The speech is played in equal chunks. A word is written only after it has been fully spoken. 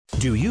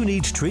Do you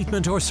need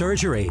treatment or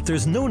surgery?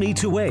 There's no need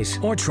to wait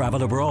or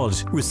travel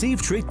abroad.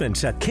 Receive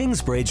treatment at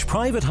Kingsbridge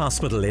Private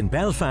Hospital in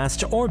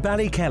Belfast or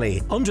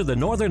Ballykelly under the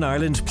Northern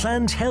Ireland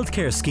Planned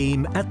Healthcare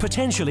Scheme at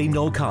potentially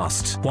no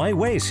cost. Why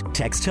wait?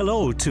 Text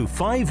HELLO to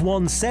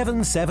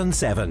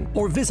 51777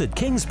 or visit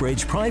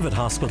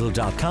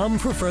kingsbridgeprivatehospital.com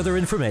for further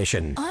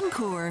information.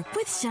 Encore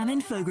with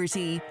Shannon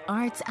Fogarty.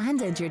 Arts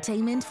and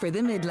entertainment for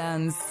the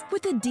Midlands.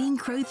 With the Dean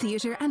Crowe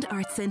Theatre and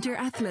Arts Centre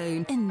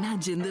Athlone.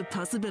 Imagine the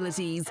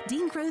possibilities.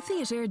 DeanCroweTheatre.com.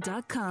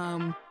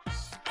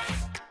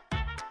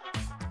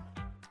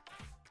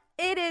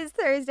 It is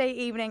Thursday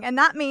evening, and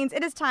that means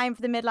it is time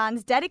for the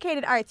Midlands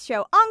dedicated arts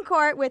show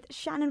Encore with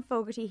Shannon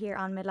Fogarty here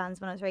on Midlands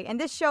 103. And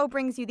this show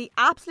brings you the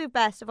absolute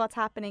best of what's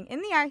happening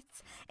in the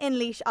arts in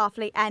Laois,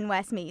 Offaly and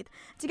Westmeath.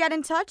 To get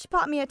in touch,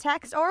 pop me a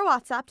text or a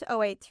WhatsApp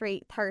to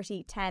 083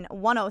 30 10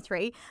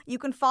 103. You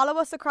can follow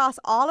us across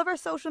all of our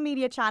social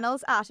media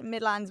channels at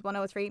Midlands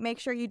 103. Make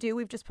sure you do.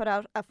 We've just put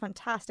out a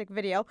fantastic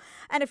video.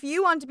 And if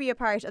you want to be a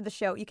part of the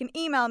show, you can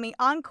email me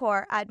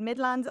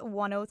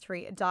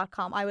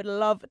encore@midlands103.com. I would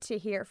love to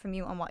hear from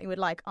you on what you would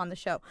like on the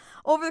show.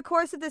 Over the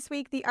course of this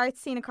week, the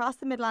arts scene across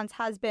the Midlands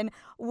has been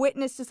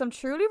witness to some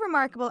truly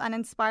remarkable and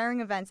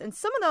inspiring events, and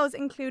some of those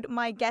include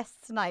my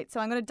guests tonight. So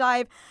I'm going to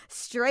dive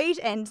straight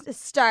in to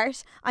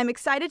start. I'm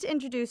excited to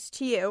introduce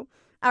to you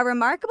a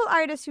remarkable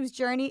artist whose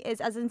journey is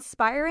as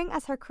inspiring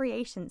as her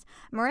creations.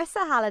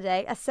 Mariza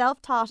Halliday, a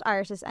self-taught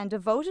artist and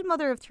devoted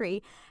mother of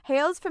three,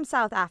 hails from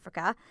South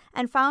Africa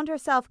and found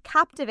herself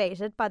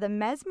captivated by the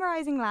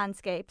mesmerising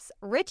landscapes,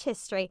 rich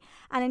history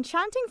and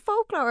enchanting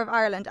folklore of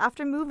Ireland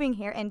after moving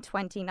here in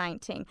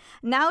 2019.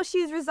 Now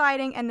she's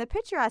residing in the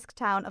picturesque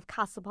town of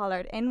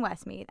Castlepollard in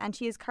Westmeath, and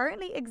she is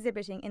currently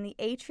exhibiting in the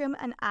Atrium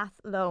and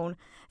Athlone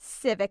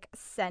Civic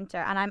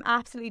Centre, and I'm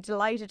absolutely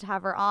delighted to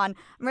have her on.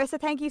 Mariza,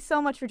 thank you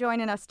so much for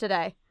joining us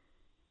today.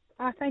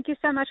 Thank you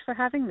so much for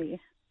having me.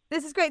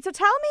 This is great. So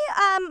tell me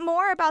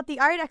more about the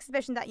art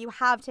exhibition that you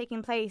have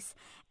taking place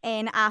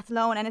in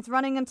Athlone, and it's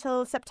running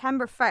until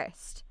September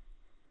 1st.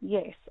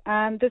 Yes,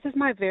 this is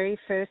my very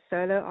first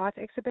solo art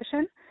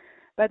exhibition,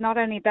 but not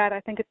only that,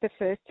 I think it's the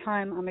first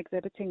time I'm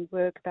exhibiting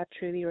work that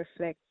truly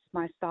reflects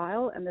my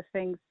style and the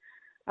things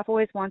I've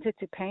always wanted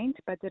to paint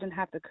but didn't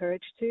have the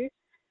courage to.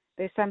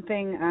 There's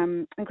something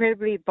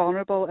incredibly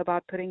vulnerable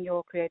about putting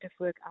your creative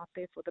work out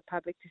there for the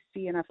public to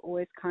see, and I've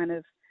always kind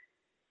of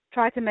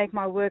tried to make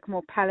my work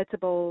more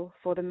palatable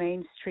for the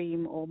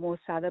mainstream or more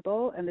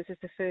sellable, and this is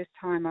the first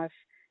time I've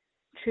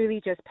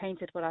truly just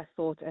painted what I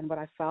thought and what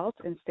I felt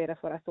instead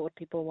of what I thought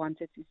people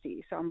wanted to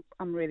see. So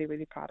I'm really,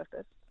 really proud of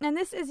this. And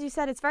this, as you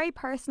said, it's a very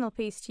personal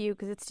piece to you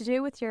because it's to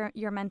do with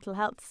your mental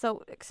health.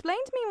 So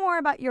explain to me more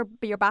about your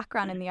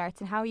background in the arts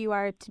and how you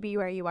are to be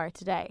where you are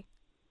today.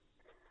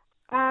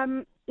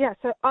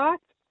 So art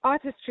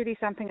is truly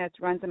something that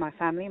runs in my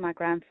family. My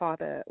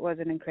grandfather was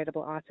an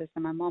incredible artist,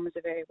 and my mom is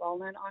a very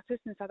well-known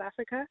artist in South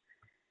Africa.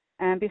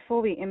 And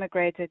before we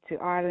immigrated to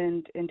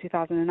Ireland in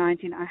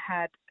 2019, I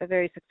had a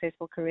very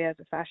successful career as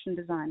a fashion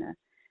designer.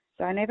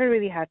 So I never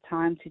really had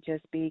time to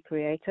just be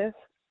creative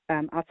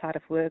outside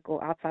of work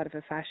or outside of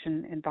a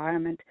fashion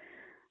environment.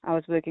 I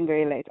was working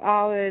very late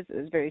hours. It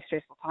was a very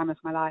stressful time of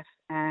my life.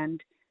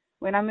 And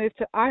when I moved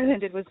to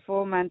Ireland, it was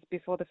 4 months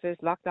before the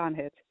first lockdown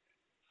hit.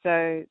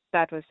 So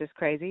that was just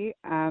crazy.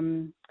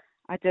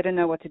 I didn't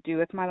know what to do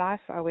with my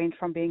life. I went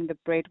from being the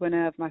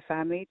breadwinner of my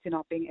family to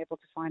not being able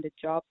to find a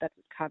job that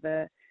would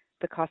cover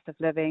the cost of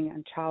living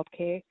and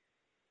childcare.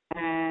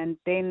 And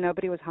then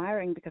nobody was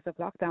hiring because of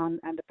lockdown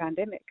and the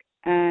pandemic.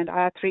 And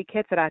I had 3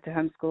 kids that I had to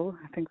homeschool.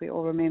 I think we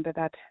all remember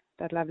that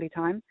lovely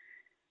time.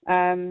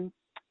 And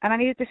I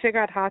needed to figure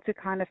out how to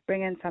kind of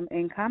bring in some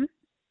income,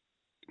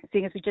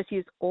 seeing as we just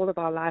used all of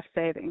our life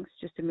savings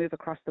just to move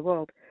across the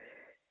world.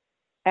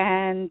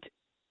 And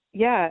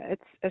yeah,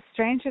 it's as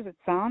strange as it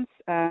sounds.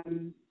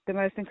 The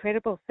most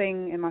incredible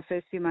thing in my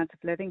first few months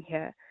of living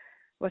here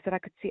was that I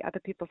could see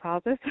other people's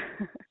houses.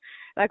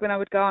 Like when I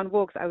would go on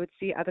walks, I would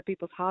see other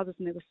people's houses,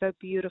 and they were so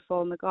beautiful,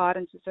 and the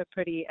gardens were so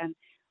pretty, and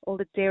all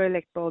the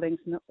derelict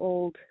buildings and the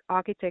old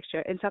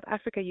architecture. In South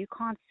Africa, you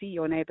can't see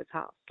your neighbor's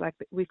house. Like,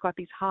 we've got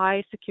these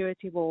high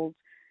security walls.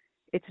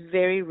 It's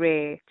very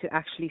rare to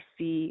actually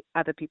see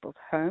other people's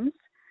homes.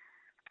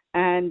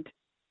 And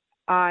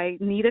I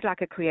needed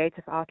like a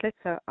creative outlet,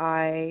 so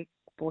I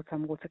bought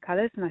some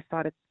watercolors and I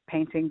started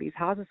painting these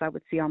houses I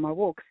would see on my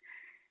walks.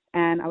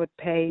 And I would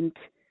paint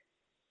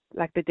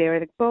like the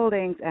derelict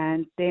buildings,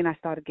 and then I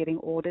started getting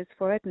orders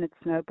for it, and it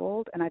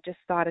snowballed. And I just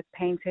started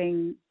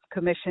painting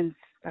commissions,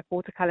 like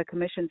watercolor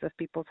commissions of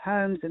people's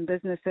homes and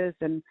businesses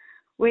and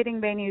wedding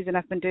venues, and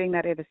I've been doing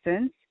that ever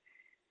since.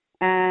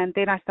 And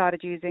then I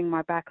started using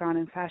my background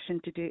in fashion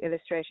to do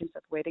illustrations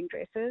of wedding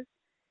dresses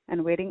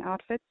and wedding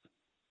outfits.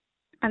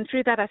 And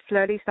through that, I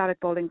slowly started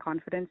building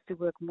confidence to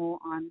work more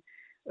on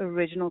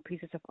original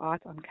pieces of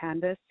art on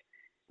canvas.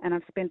 And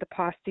I've spent the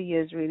past 2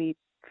 years really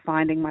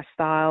finding my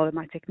style and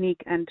my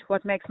technique and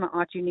what makes my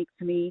art unique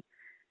to me.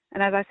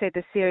 And as I said,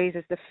 this series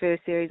is the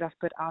first series I've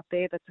put out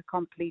there that's a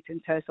complete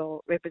and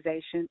total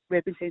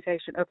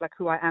representation of like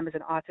who I am as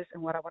an artist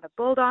and what I want to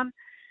build on.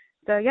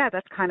 So yeah,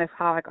 that's kind of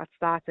how I got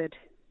started.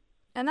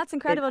 And that's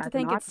incredible to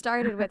think it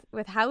started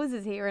with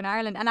houses here in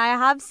Ireland. And I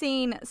have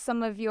seen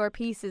some of your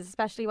pieces,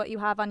 especially what you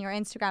have on your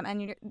Instagram,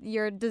 and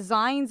your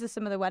designs of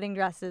some of the wedding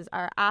dresses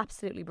are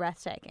absolutely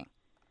breathtaking.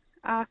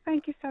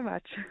 Thank you so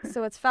much.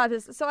 So it's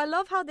fabulous. So I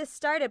love how this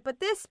started, but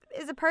this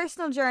is a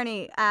personal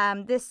journey,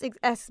 this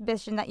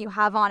exhibition that you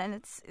have on, and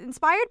it's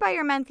inspired by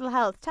your mental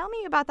health. Tell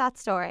me about that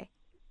story.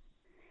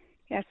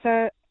 Yeah,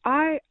 so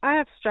I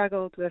have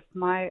struggled with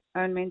my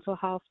own mental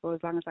health for as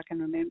long as I can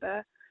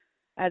remember.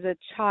 As a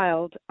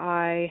child,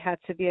 I had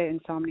severe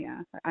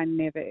insomnia. I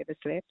never ever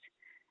slept.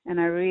 And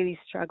I really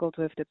struggled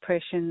with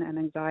depression and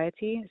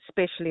anxiety,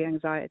 especially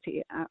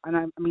anxiety. And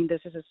I mean,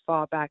 this is as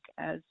far back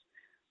as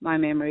my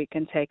memory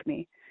can take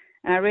me.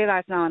 And I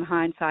realize now in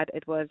hindsight,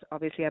 it was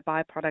obviously a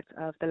byproduct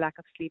of the lack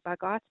of sleep I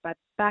got. But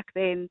back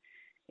then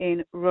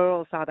in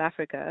rural South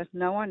Africa,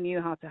 no one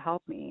knew how to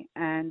help me,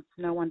 and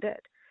no one did.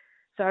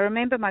 So I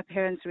remember my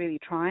parents really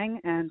trying,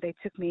 and they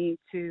took me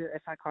to a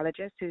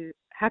psychologist who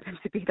happened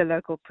to be the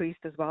local priest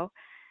as well.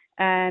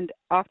 And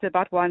after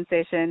about one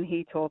session,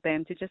 he told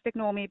them to just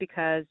ignore me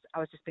because I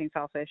was just being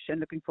selfish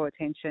and looking for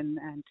attention,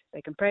 and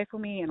they can pray for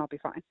me and I'll be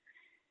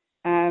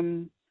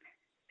fine.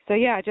 So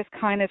yeah, I just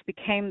kind of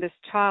became this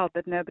child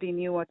that nobody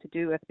knew what to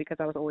do with because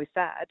I was always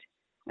sad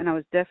and I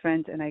was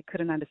different and they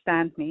couldn't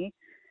understand me.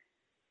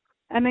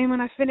 And then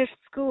when I finished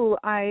school,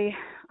 I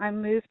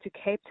moved to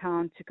Cape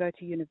Town to go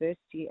to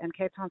university. And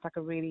Cape Town's like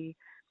a really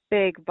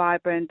big,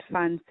 vibrant,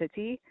 fun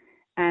city.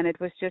 And it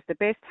was just the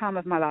best time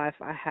of my life.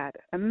 I had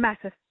a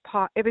massive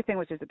everything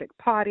was just a big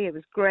party. It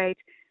was great.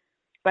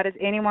 But as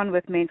anyone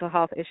with mental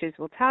health issues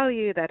will tell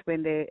you, that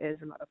when there is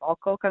a lot of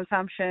alcohol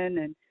consumption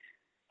and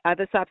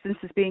other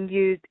substances being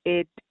used,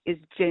 it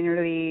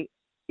generally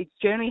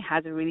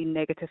has a really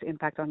negative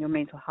impact on your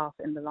mental health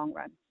in the long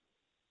run.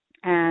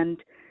 And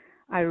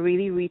I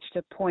really reached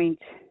a point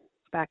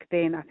back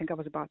then, I think I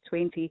was about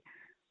 20,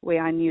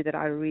 where I knew that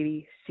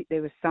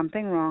there was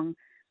something wrong.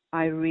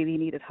 I really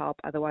needed help.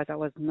 Otherwise, I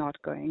was not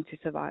going to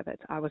survive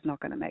it. I was not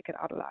going to make it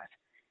out alive.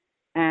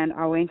 And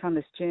I went on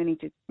this journey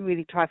to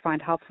really try to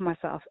find help for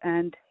myself.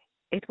 And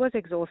it was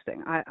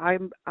exhausting.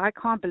 I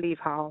can't believe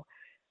how,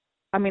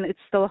 I mean, it's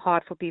still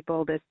hard for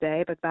people this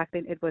day, but back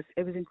then it was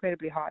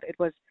incredibly hard. It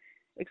was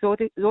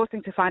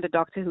exhausting to find a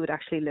doctor who would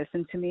actually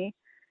listen to me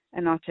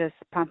and not just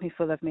pump me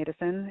full of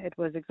medicine. It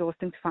was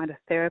exhausting to find a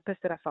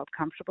therapist that I felt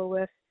comfortable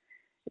with.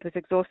 It was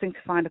exhausting to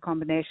find a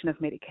combination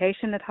of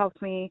medication that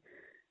helped me.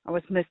 I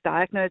was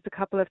misdiagnosed a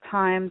couple of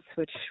times,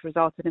 which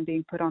resulted in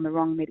being put on the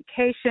wrong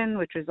medication,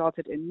 which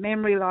resulted in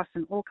memory loss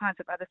and all kinds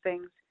of other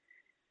things.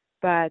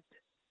 But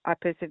I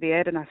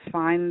persevered, and I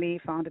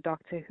finally found a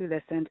doctor who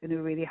listened and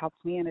who really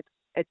helped me, and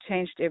it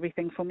changed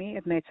everything for me.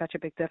 It made such a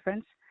big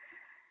difference.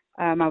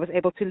 I was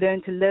able to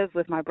learn to live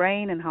with my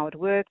brain and how it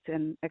worked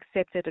and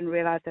accept it and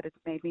realize that it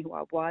made me who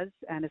I was.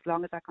 And as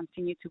long as I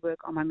continued to work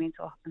on my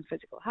mental and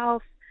physical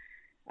health,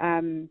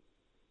 and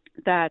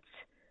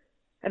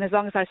as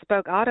long as I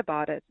spoke out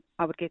about it,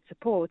 I would get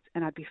support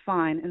and I'd be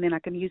fine. And then I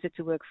can use it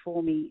to work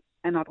for me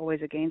and not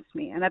always against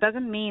me. And that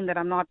doesn't mean that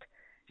I'm not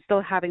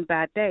still having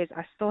bad days.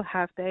 I still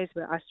have days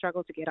where I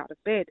struggle to get out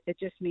of bed. It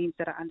just means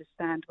that I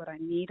understand what I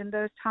need in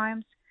those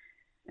times.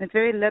 And it's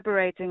very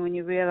liberating when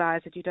you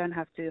realize that you don't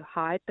have to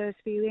hide those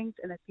feelings,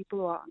 and that people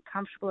who are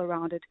uncomfortable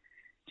around it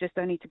just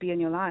don't need to be in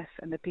your life.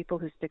 And the people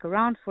who stick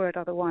around for it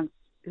are the ones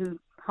who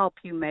help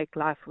you make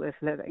life worth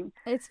living.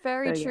 It's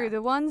very true. Yeah.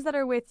 The ones that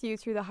are with you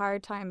through the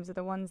hard times are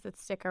the ones that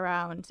stick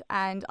around.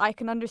 And I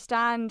can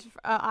understand,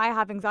 I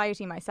have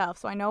anxiety myself,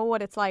 so I know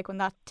what it's like when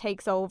that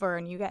takes over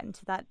and you get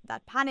into that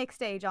panic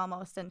stage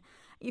almost, and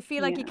you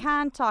feel like you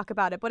can't talk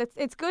about it. But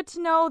it's good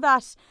to know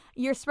that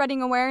you're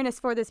spreading awareness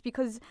for this,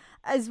 because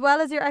as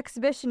well as your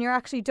exhibition, you're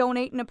actually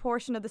donating a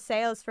portion of the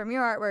sales from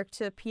your artwork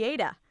to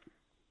Pieta.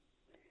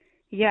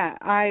 Yeah,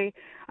 I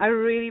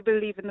really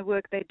believe in the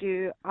work they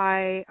do.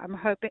 I'm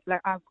hoping,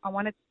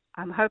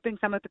 I'm hoping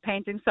some of the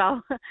paintings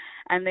sell,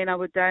 and then I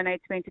would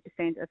donate 20%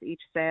 of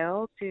each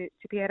sale to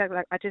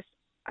Pieta.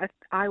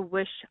 I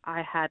wish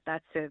I had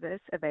that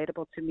service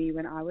available to me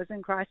when I was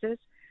in crisis.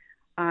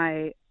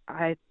 I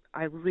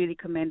really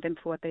commend them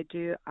for what they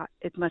do.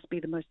 It must be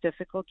the most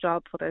difficult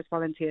job for those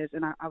volunteers,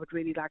 and I would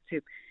really like to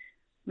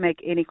make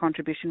any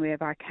contribution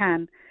wherever I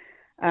can.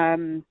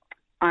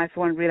 I,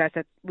 for one, realize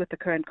that with the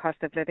current cost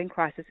of living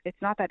crisis,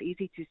 it's not that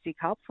easy to seek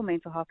help for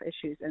mental health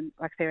issues, and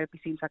like therapy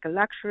seems like a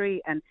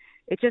luxury, and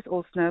it just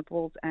all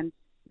snowballs, and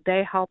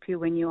they help you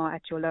when you are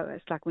at your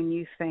lowest, like when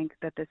you think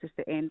that this is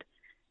the end.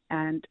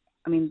 And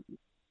I mean,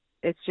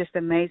 it's just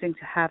amazing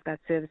to have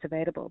that service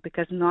available,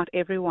 because not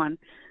everyone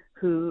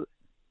who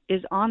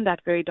is on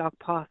that very dark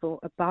path or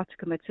about to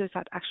commit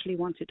suicide actually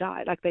want to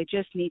die. Like, they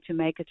just need to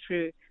make it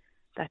through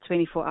that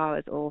 24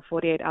 hours or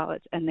 48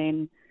 hours, and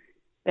then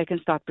they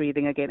can start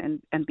breathing again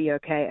and be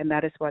okay. And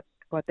that is what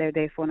they're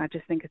there for. And I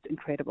just think it's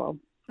incredible.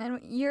 And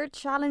you're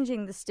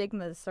challenging the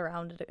stigmas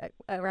around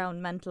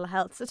mental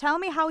health. So tell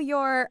me how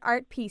your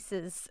art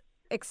pieces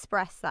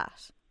express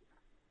that.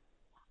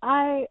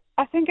 I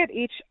think that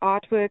each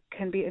artwork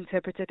can be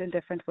interpreted in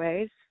different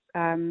ways.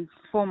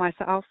 for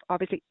myself,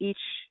 obviously each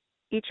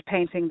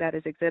painting that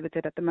is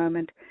exhibited at the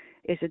moment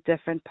is a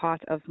different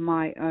part of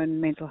my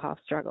own mental health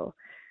struggle.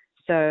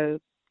 So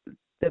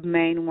the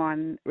main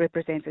one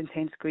represents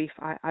intense grief.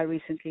 I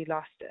recently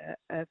lost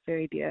a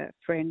very dear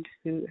friend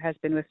who has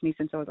been with me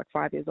since I was like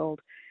 5 years old.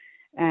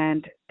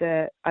 And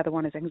the other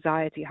one is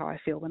anxiety, how I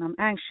feel when I'm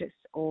anxious,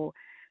 or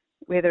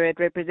whether it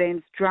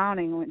represents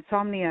drowning or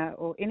insomnia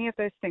or any of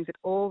those things. It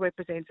all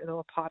represents a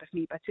little part of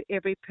me. But to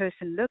every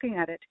person looking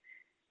at it,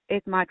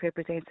 it might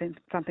represent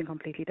something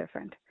completely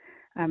different.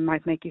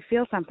 Might make you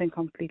feel something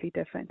completely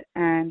different.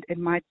 And it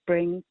might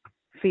bring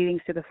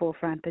feelings to the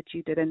forefront that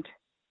you didn't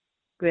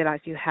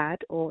realize you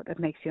had, or that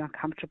makes you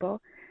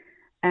uncomfortable.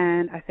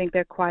 And I think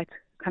they're quite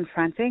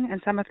confronting,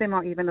 and some of them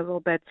are even a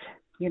little bit,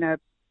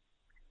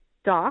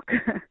 dark.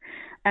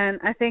 And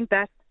I think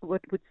that's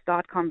what would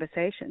start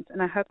conversations.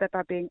 And I hope that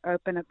by being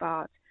open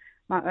about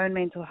my own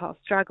mental health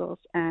struggles,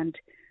 and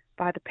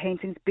by the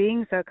paintings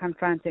being so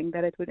confronting,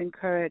 that it would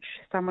encourage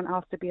someone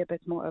else to be a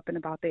bit more open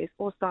about theirs,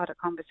 or start a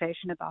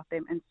conversation about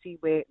them and see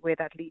where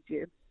that leads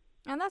you.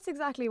 And that's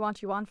exactly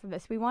what you want from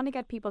this. We want to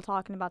get people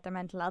talking about their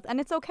mental health,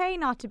 and it's okay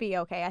not to be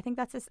okay. I think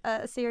that's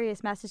a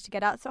serious message to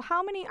get out. So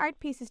how many art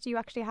pieces do you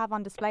actually have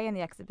on display in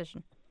the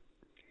exhibition?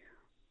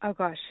 Oh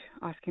gosh,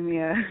 asking me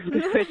a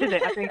good question.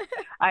 I think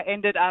I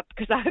ended up,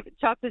 because I've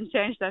chopped and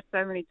changed that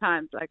so many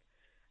times,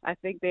 I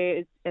think there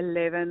is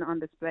 11 on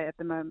display at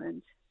the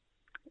moment.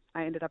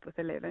 I ended up with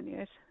 11,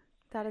 yes.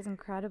 That is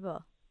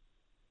incredible.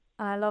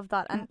 I love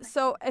that. And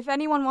so if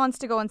anyone wants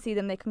to go and see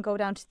them, they can go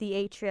down to the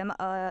Atrium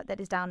that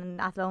is down in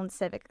Athlone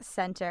Civic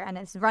Centre, and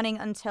it's running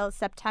until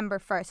September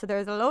 1st. So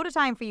there's a load of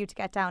time for you to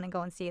get down and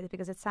go and see it,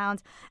 because it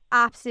sounds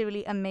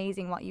absolutely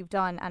amazing what you've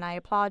done, and I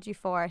applaud you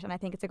for it, and I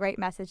think it's a great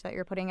message that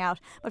you're putting out.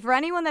 But for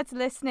anyone that's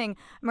listening,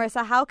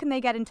 Mariza, how can they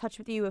get in touch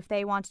with you if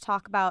they want to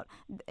talk about,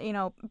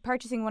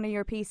 purchasing one of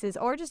your pieces,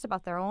 or just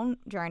about their own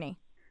journey?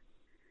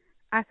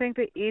 I think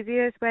the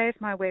easiest way is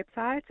my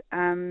website.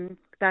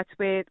 That's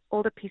where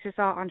all the pieces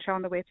are on show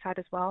on the website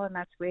as well, and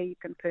that's where you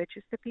can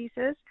purchase the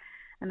pieces.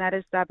 And that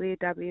is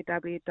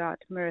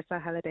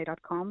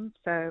www.marizahalliday.com.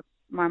 So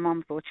my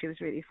mom thought she was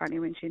really funny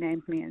when she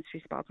named me, and she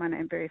spelled my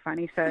name very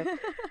funny. So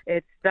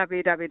it's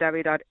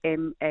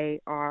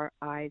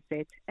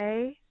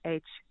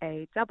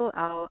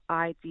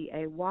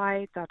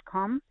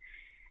www.marizahalliday.com.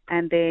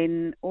 And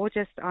then, or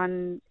just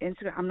on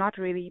Instagram. I'm not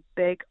really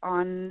big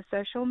on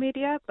social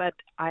media, but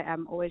I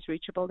am always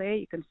reachable there.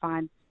 You can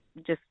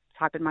just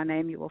type in my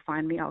name, you will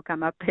find me. I'll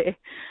come up there,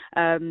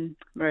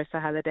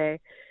 Mariza Halliday.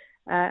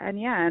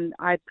 And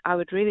I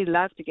would really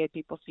love to get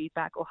people's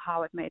feedback or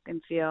how it made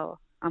them feel.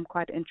 I'm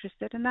quite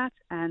interested in that,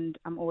 and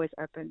I'm always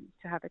open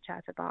to have a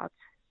chat about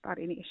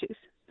any issues.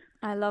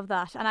 I love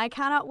that, and I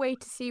cannot wait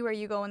to see where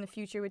you go in the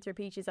future with your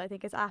peaches. I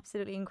think it's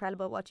absolutely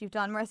incredible what you've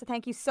done. Mariza,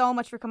 thank you so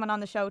much for coming on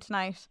the show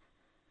tonight.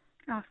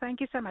 Oh,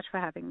 thank you so much for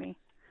having me.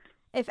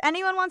 If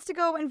anyone wants to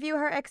go and view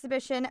her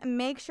exhibition,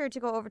 make sure to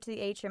go over to the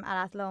Atrium at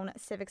Athlone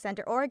Civic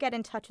Centre, or get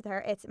in touch with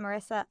her. It's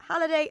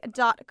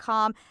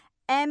marizahalliday.com.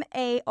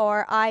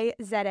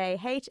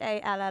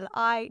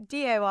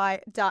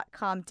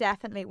 MarizaHalliday.com.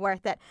 Definitely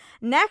worth it.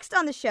 Next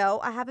on the show,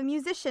 I have a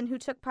musician who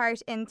took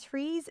part in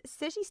Three's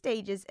City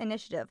Stages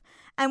initiative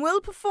and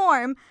will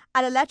perform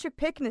at Electric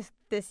Picnic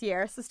this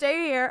year. So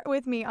stay here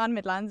with me on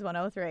Midlands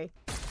 103.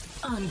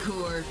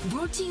 Encore,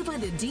 brought to you by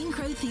the Dean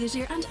Crow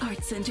Theatre and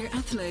Arts Centre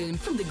Athlone.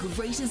 From the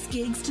greatest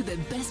gigs to the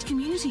best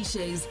community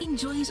shows,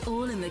 enjoy it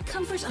all in the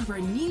comfort of our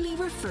newly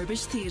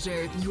refurbished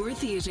theatre. Your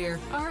theatre,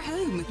 our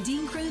home.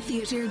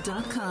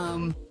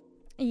 DeanCrowTheatre.com.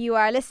 You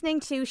are listening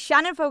to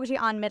Shannon Fogarty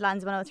on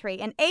Midlands 103,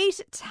 and 8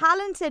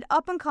 talented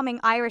up-and-coming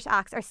Irish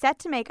acts are set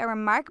to make a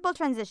remarkable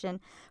transition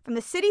from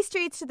the city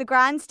streets to the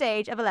grand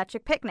stage of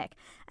Electric Picnic.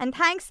 And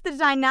thanks to the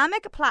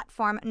dynamic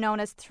platform known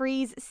as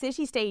Three's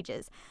City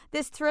Stages,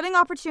 this thrilling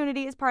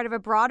opportunity is part of a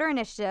broader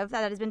initiative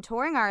that has been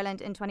touring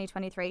Ireland in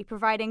 2023,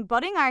 providing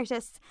budding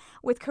artists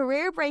with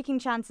career-breaking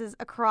chances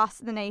across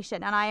the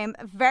nation. And I am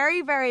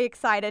very, very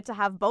excited to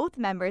have both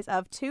members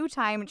of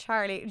Two-Time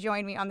Charlie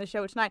join me on the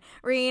show tonight.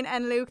 Rian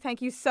and Luke, thank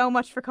you so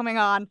much for coming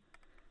on.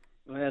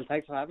 Well,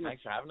 thanks for having us.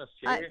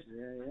 Cheers.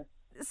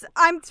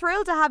 I'm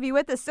thrilled to have you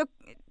with us. So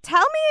tell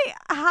me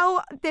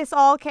how this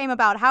all came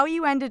about, how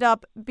you ended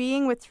up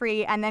being with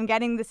Three and then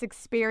getting this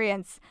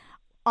experience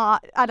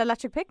at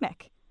Electric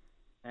Picnic.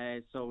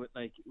 So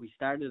we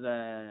started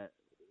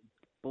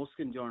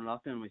busking during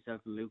lockdown,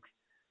 myself and Luke,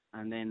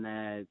 and then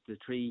the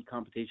Three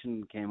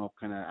competition came up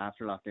kind of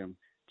after lockdown,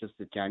 just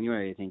in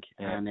January, I think,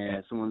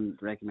 and someone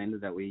recommended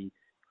that we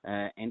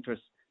enter.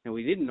 Now,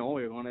 we didn't know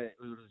it was a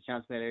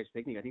chance to play Irish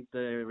Picnic. I think the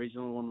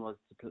original one was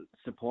to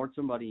support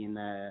somebody in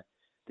the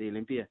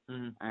Olympia,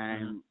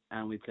 and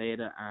we played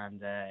it,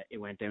 and it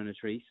went down a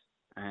treat,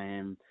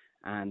 and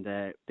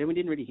then we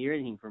didn't really hear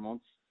anything for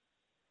months.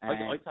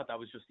 I thought that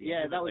was just the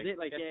that was it.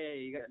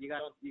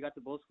 You got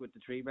the bus with the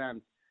Tree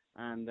band,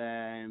 and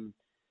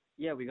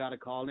we got a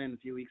call in a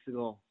few weeks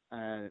ago,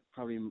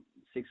 probably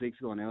 6 weeks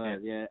ago now.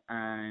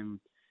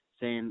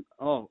 saying,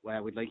 "Oh,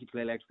 well, we'd like you to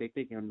play Electric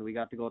Picnic," and we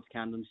got to go to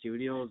Camden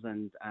Studios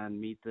and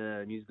meet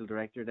the musical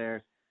director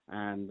there,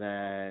 and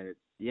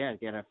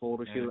get a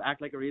photo shoot,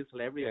 act like a real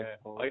celebrity.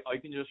 Yeah. I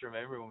can just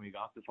remember when we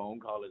got the phone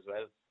call as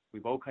well. We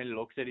both kind of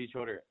looked at each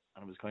other,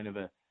 and it was kind of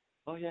a,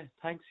 "Oh yeah,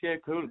 thanks, yeah,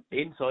 cool."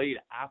 Inside,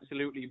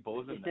 absolutely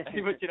buzzing.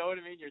 But you know what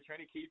I mean? You're trying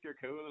to keep your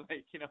cool,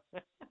 like, you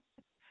know.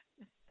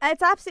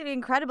 It's absolutely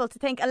incredible to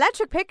think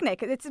Electric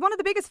Picnic. It's one of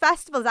the biggest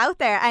festivals out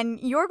there, and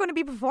you're going to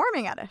be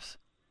performing at it.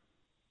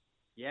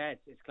 Yeah,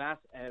 it's class.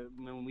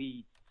 When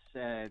we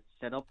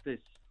set up this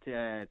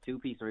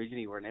two-piece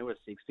originally, we're now a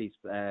six-piece,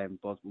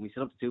 but when we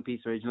set up the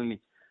two-piece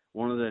originally,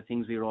 one of the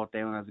things we wrote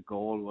down as a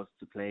goal was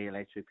to play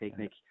Electric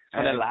Picnic.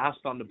 Kind of last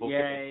on the bucket.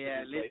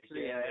 Yeah,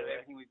 literally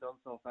everything we've done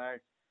so far.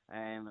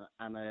 And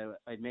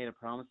I'd made a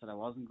promise that I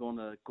wasn't going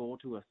to go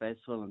to a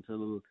festival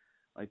until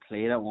I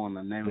played at one,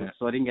 and then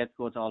so I didn't get to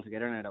go to All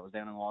Together now that was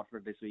down in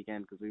Waterford this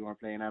weekend because we weren't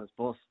playing at it.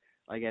 But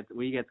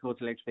we get to go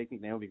to Electric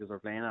Picnic now because we're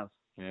playing at it.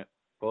 Yeah,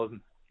 buzzing.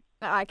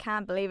 I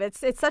can't believe it.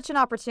 It's such an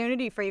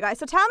opportunity for you guys.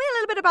 So tell me a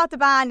little bit about the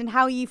band and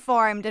how you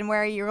formed and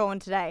where you're going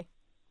today.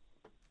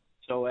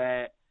 So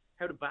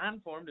how the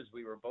band formed is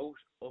we were both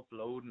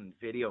uploading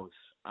videos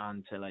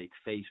onto like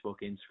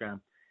Facebook, Instagram,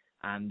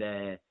 and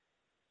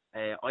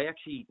I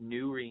actually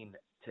knew Reen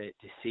to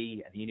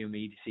see, and he knew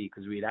me to see,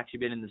 because we had actually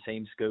been in the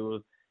same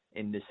school,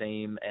 in the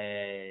same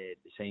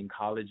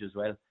college as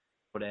well,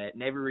 but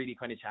never really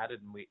kind of chatted.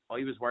 And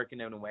I was working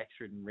down in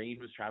Wexford, and Reen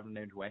was travelling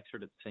down to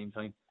Wexford at the same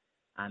time.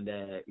 And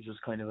it was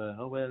just kind of a,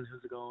 "Oh, well,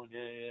 how's it going?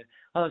 Yeah.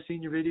 Oh, I've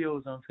seen your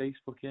videos on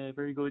Facebook. Yeah,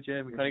 very good,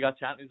 yeah." We kind of got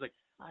chatting. He was like,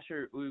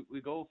 "Sure, we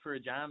go for a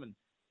jam." And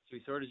so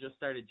we sort of just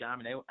started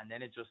jamming out, and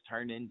then it just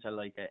turned into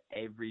like a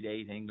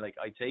everyday thing. Like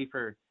I'd say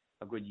for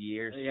a good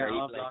year straight.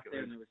 Like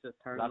it was just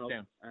turning lockdown.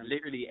 Up.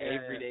 Literally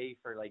every day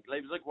for like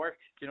it was like work.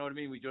 Do you know what I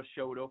mean? We just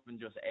showed up and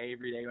just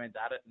every day went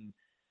at it.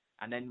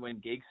 And then when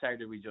gigs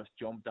started, we just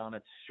jumped on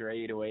it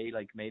straight away,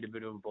 like made a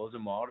bit of a buzz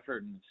in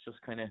Waterford, and it's just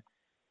kind of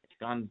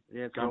gone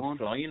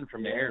flying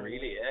from there,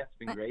 really. Yeah, it's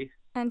been great.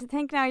 And to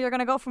think now you're going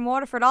to go from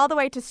Waterford all the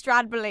way to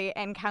Stradbally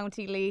in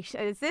County Laois.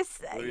 Is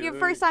this your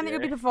first time that you'll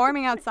be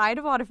performing outside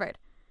of Waterford?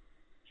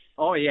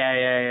 Oh,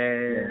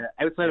 yeah.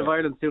 Outside of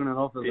Ireland soon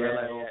enough as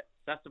well. Yeah.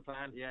 That's the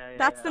plan.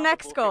 That's the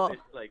next goal.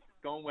 It's like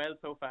going well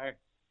so far.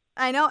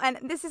 I know, and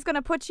this is going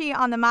to put you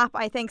on the map,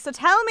 I think. So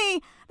tell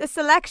me the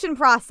selection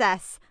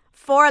process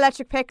for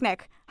Electric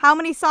Picnic. How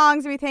many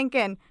songs are we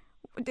thinking?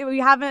 Do we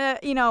have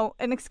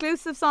an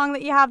exclusive song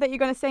that you have that you're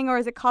going to sing, or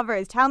is it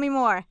covers? Tell me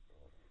more.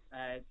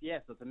 So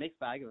it's a mixed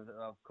bag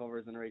of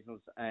covers and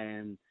originals.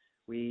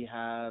 We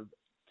have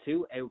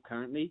 2 out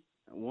currently,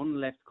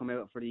 1 left to come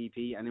out for the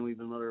EP, and then we've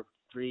another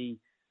 3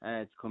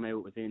 to come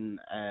out within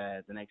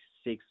the next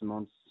 6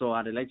 months. So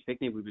at Electric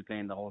Picnic, we'll be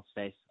playing the whole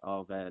set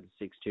of the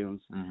 6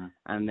 tunes,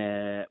 and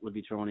we'll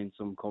be throwing in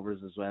some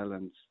covers as well,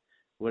 and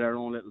with our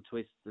own little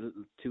twist, the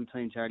little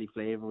 2-time Charlie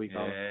flavour we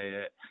call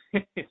it.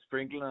 Yeah.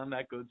 Sprinkling on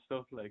that good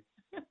stuff, like.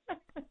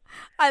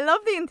 I love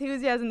the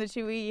enthusiasm that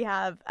you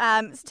have. So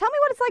tell me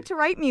what it's like to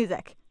write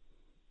music.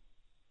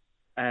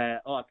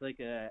 It's like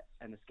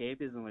an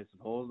escapism, I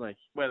suppose. Like,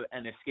 well,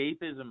 an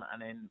escapism,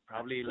 and then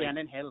probably like, and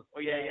then hell.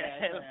 Oh yeah.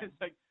 It's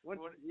like one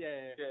or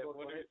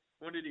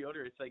the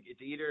other. It's like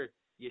it's either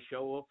you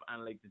show up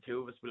and like the two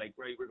of us were like,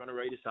 right, we're gonna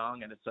write a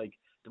song, and it's like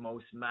the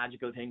most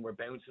magical thing. We're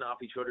bouncing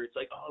off each other. It's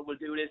like, oh, we'll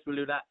do this, we'll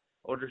do that.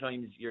 Other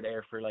times you're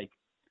there for like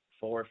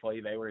 4 or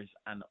 5 hours,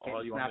 and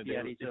all you want to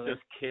do is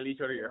just kill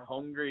each other. You're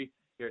hungry,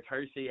 you're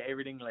thirsty,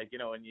 everything, like, you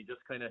know, and you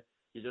just kind of.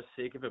 You're just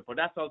sick of it, but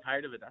that's all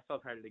part of it. That's all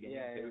part of the game.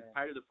 It's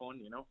part of the fun,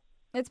 you know.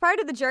 It's part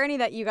of the journey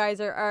that you guys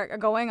are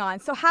going on.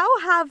 So how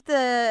have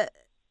the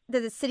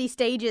city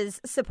stages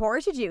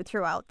supported you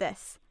throughout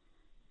this?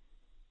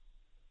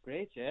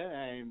 Great,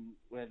 yeah.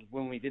 Well,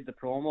 when we did the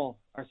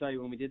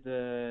when we did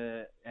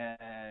the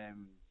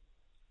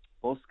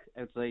busk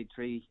outside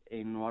Tree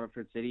in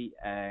Waterford City,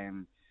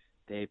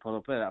 they put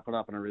up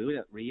on a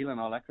reel and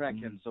all that crack,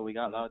 and so we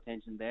got a lot of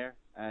attention there.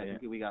 I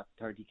think we got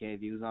 30,000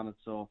 views on it,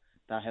 so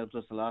that helped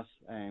us a lot.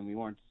 And we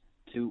weren't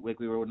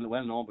we were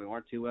well known, but we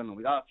weren't too well known.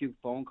 We got a few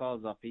phone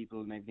calls off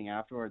people and everything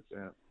afterwards.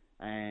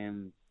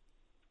 And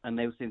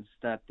now since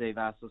that they've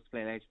asked us to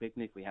play Electric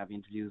Picnic, we have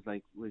interviews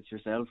like with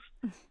yourself,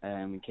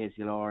 and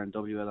KCLR and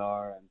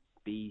WLR and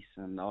Beast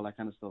and all that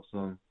kind of stuff.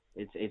 So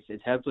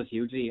it's helped us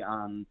hugely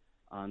on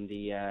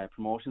the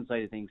promotion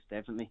side of things,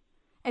 definitely.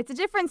 It's a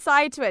different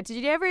side to it. Did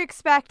you ever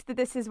expect that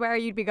this is where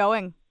you'd be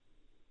going?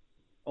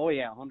 Oh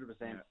yeah, 100%.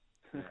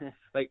 Yeah.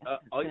 Like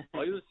I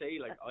will say,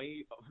 like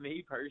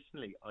me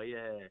personally,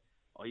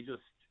 I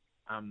just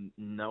am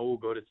no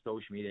good at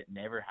social media.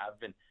 Never have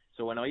been.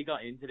 So when I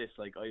got into this,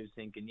 like I was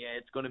thinking, yeah,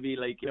 it's gonna be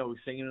like, you know,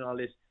 singing and all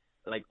this.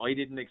 Like I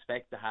didn't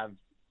expect to have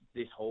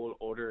this whole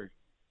other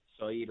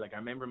side. Like I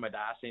remember my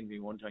dad saying to me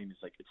one time,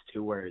 it's like, it's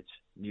 2 words: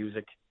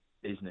 music,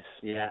 business.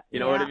 Yeah. You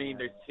know what I mean?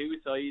 There's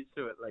 2 sides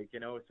to it, like, you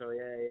know. So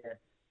yeah.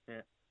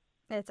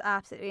 It's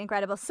absolutely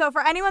incredible. So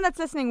for anyone that's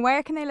listening,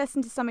 where can they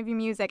listen to some of your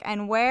music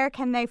and where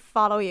can they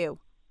follow you?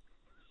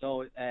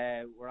 So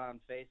we're on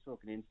Facebook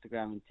and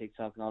Instagram and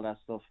TikTok and all that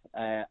stuff.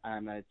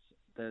 And it's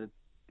the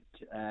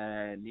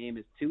name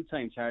is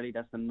 2-Time Charlie.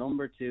 That's the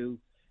number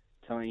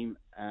 2-Time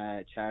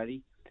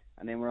Charlie.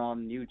 And then we're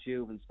on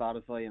YouTube and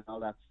Spotify and all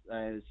that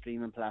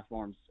streaming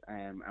platforms.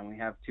 And we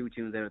have 2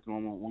 tunes there at the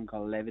moment, one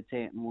called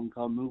Levitate and one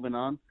called Moving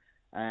On.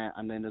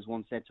 And then there's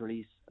one set to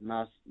release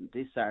not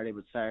this Saturday,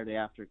 but Saturday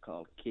after,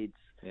 called Kids.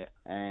 Yeah.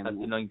 That's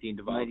the 19th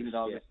of August.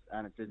 Yeah.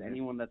 And if there's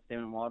anyone that's down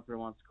in Waterford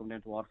wants to come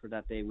down to Waterford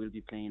that day, we'll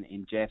be playing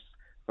in Jeff's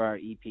for our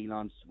EP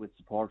launch with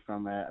support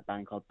from a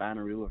band called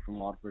Banarua from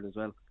Waterford as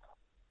well.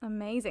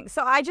 Amazing.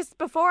 So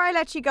before I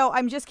let you go,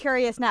 I'm just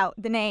curious now,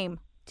 the name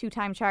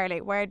 2-Time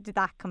Charlie, where did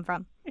that come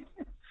from?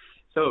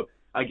 So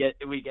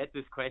we get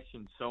this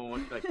question so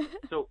much.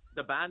 So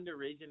the band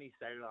originally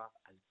started off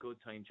as Good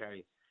Time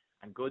Charlie,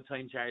 and Good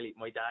Time Charlie,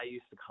 my dad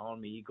used to call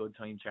me Good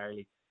Time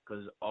Charlie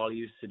because all I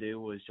used to do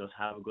was just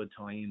have a good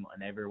time.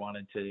 I never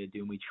wanted to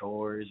do my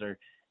chores or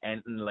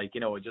anything. I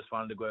just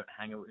wanted to go out and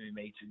hang out with my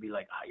mates and be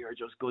like, you're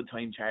just Good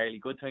Time Charlie,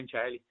 Good Time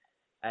Charlie.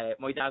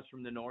 My dad's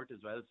from the north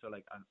as well, so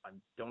I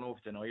don't know if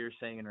it's an Irish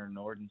saying or a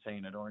northern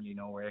saying. I don't really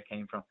know where it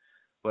came from,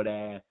 but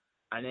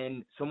and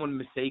then someone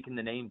mistaken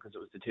the name because it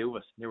was the two of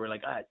us. They were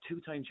like,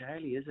 2-Time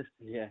Charlie, is it?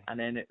 Yeah. And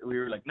then we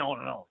were like, no,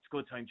 it's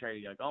Good Time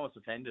Charlie. Almost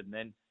offended. And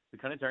then we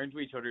kind of turned to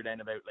each other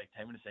then about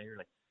 10 minutes later,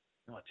 like,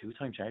 no,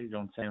 2-Time Charlie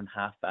don't sound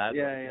half bad.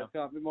 Yeah, it's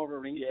got a bit more of a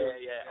ring to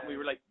it. Yeah. And we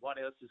were like, what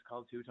else is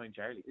called 2-Time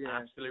Charlie? Yeah.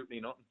 Absolutely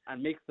nothing.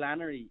 And Mick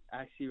Flannery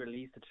actually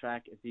released a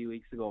track a few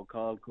weeks ago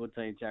called Good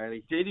Time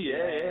Charlie. Did he?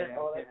 Yeah.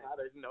 Oh, that's mad.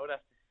 I didn't know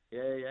that.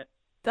 Yeah.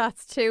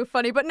 That's too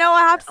funny. But no,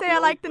 I have to say I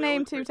like the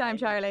name 2-Time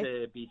Charlie.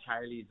 To be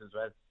Charlies as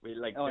well. We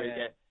like So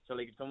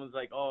if someone's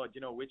like, do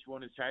you know which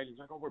one is Charlie? It's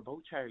like, we're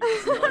both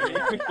Charlies. You know what I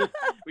mean?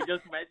 we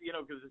just met,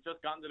 because it's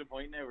just gotten to the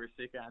point now we're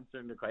sick of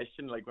answering the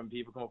question. Like when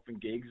people come up in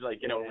gigs, we're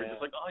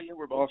just like,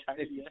 we're both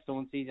Charlies. If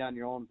someone sees you on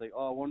your own, it's like,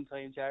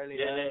 1-Time Charlie.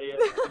 Yeah.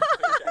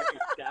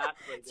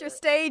 It's your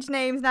stage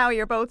names now.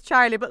 You're both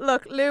Charlie. But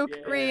look, Luke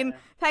Green,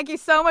 thank you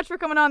so much for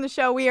coming on the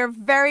show. We are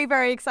very,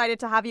 very excited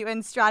to have you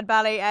in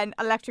Stradbally and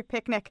Electric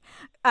Picnic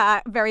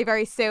very,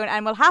 very soon.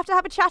 And we'll have to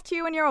have a chat to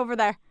you when you're over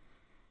there.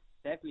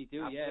 Definitely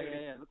do.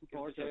 Yeah. Looking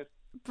forward to it.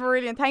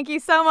 Brilliant. Thank you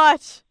so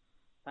much.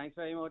 Thanks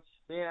very much.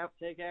 See you.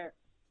 Take care.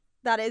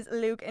 That is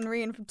Luke and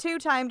Rian from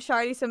 2-Time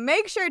Charlie. So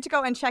make sure to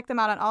go and check them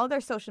out on all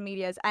their social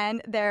medias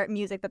and their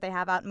music that they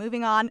have out.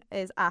 Moving On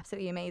is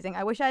absolutely amazing.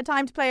 I wish I had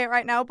time to play it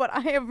right now, but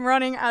I am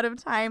running out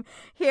of time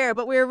here.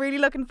 But we're really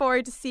looking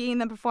forward to seeing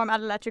them perform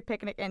at Electric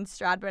Picnic in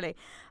Stradbally.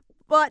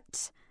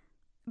 But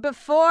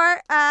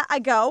before I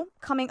go,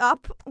 coming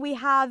up, we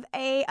have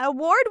an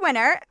award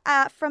winner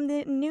from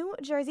the New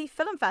Jersey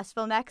Film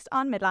Festival next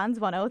on Midlands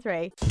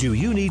 103. Do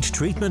you need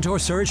treatment or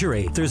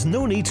surgery? There's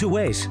no need to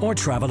wait or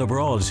travel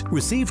abroad.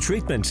 Receive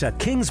treatment at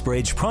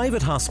Kingsbridge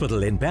Private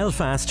Hospital in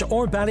Belfast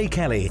or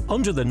Ballykelly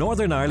under the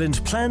Northern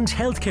Ireland Planned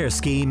Healthcare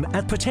Scheme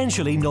at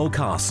potentially no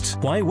cost.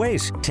 Why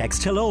wait?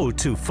 Text HELLO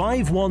to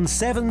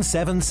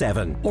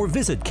 51777 or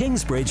visit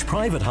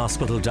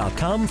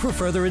kingsbridgeprivatehospital.com for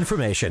further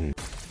information.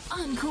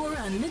 Encore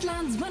on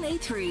Midlands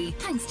 103,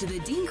 thanks to the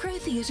Dean Crow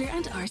Theatre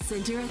and Arts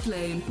Centre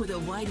Athlone, with a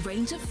wide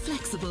range of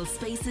flexible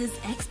spaces,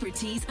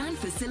 expertise and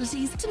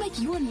facilities to make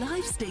your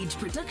live stage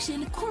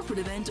production, corporate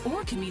event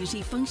or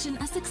community function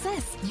a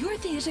success. Your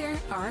theatre,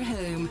 our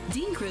home.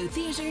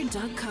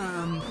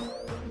 DeanCrowTheatre.com.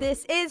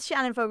 This is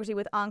Shannon Fogarty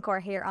with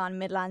Encore here on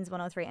Midlands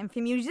 103. And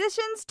from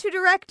musicians to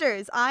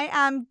directors, I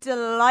am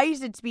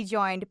delighted to be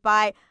joined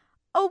by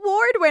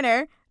award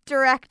winner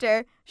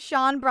director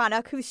Sean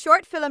Breathnach, whose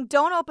short film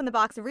Don't Open the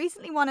Box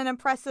recently won an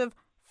impressive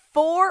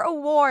 4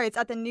 awards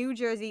at the New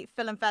Jersey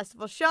Film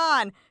Festival.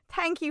 Sean,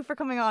 thank you for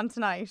coming on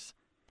tonight.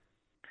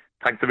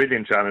 Thanks a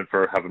million, Shannon,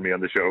 for having me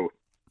on the show.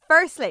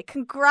 Firstly,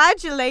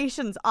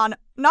 congratulations on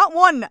not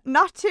 1,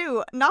 not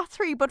 2, not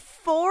 3, but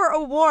 4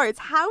 awards.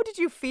 How did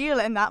you feel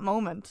in that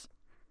moment?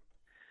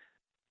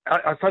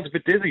 I felt a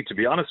bit dizzy, to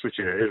be honest with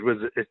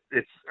you.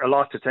 It's a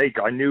lot to take.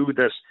 I knew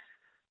that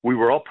we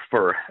were up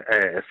for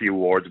a few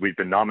awards. We'd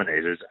been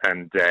nominated,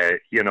 and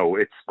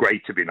it's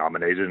great to be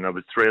nominated. And I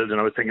was thrilled, and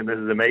I was thinking this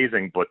is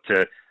amazing. But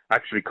to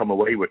actually come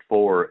away with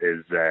 4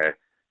 is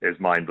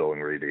mind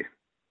blowing, really.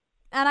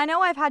 And I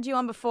know I've had you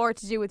on before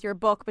to do with your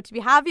book, but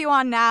to have you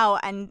on now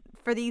and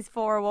for these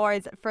 4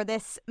 awards for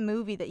this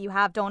movie that you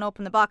have, Don't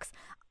Open the Box,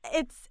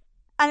 it's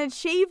an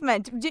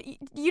achievement.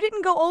 You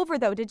didn't go over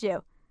though, did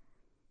you?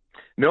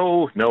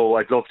 No,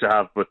 I'd love to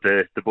have, but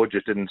the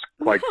budget didn't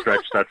quite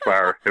stretch that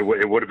far.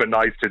 It would have been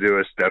nice to do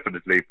it,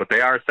 definitely. But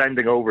they are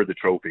sending over the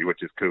trophy,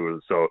 which is cool.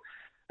 So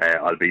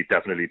I'll be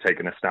definitely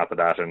taking a snap at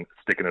that and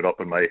sticking it up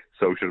on my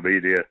social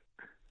media.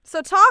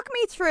 So talk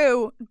me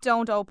through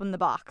Don't Open the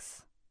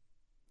Box.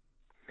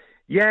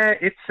 Yeah,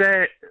 it's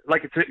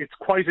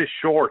quite a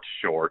short,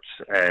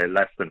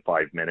 less than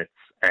 5 minutes.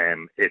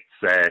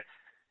 It's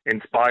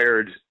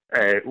inspired.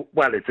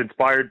 It's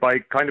inspired by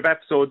kind of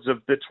episodes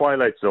of The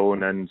Twilight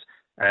Zone and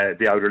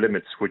The Outer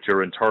Limits, which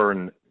are in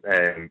turn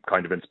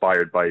kind of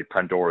inspired by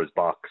Pandora's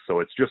Box. So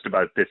it's just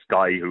about this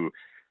guy who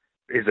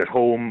is at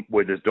home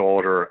with his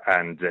daughter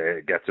and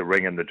gets a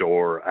ring in the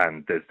door,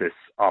 and there's this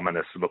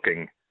ominous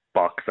looking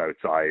box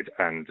outside,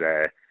 and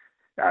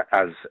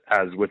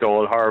as with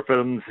all horror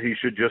films, he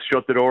should just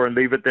shut the door and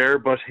leave it there,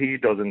 but he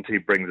doesn't. He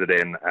brings it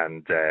in,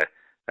 and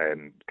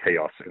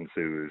chaos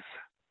ensues.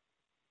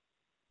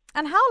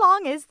 And how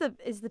long is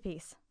the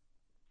piece?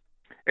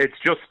 It's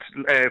just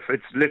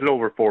it's little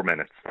over 4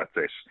 minutes. That's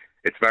it.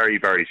 It's very,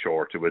 very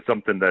short. It was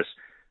something that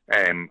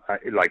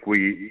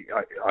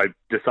I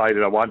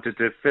decided I wanted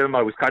to film.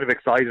 I was kind of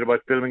excited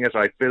about filming it.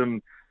 I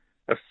film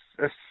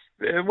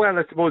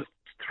I suppose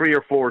 3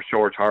 or 4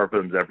 short horror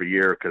films every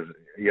year because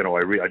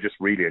I just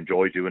really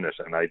enjoy doing it.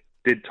 And I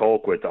did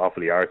talk with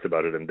Offaly Arts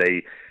about it, and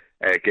they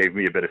gave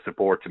me a bit of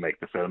support to make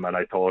the film. And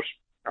I thought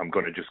I'm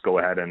going to just go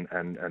ahead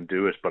and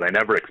do it. But I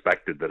never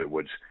expected that it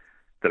would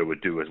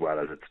do as well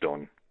as it's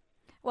done.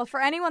 Well,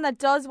 for anyone that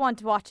does want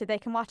to watch it, they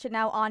can watch it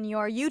now on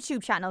your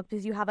YouTube channel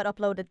because you have it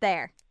uploaded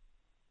there.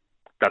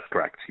 That's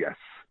correct, yes.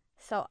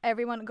 So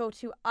everyone go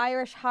to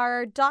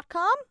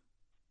irishhorror.com.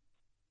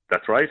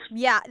 That's right.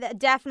 Yeah,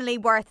 definitely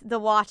worth the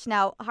watch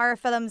now. Horror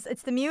films,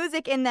 it's the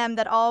music in them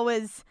that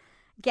always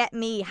get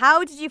me.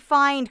 How did you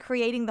find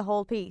creating the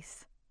whole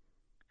piece?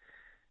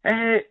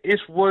 It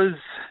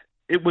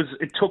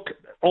took,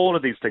 all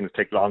of these things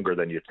take longer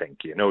than you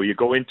think. You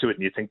go into it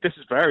and you think, this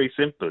is very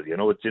simple.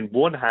 It's in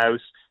one house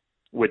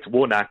with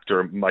one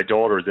actor. My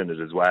daughter's in it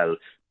as well,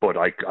 but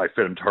I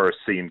filmed her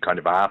scene kind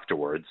of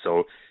afterwards.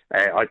 So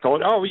I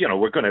thought,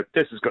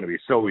 this is going to be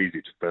so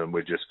easy to film.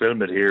 We'll just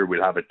film it here.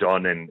 We'll have it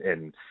done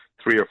in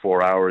 3 or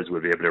 4 hours.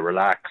 We'll be able to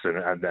relax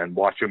and then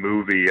watch a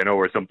movie,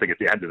 or something at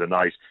the end of the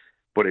night.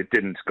 But it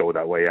didn't go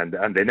that way, and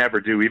they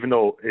never do. Even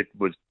though it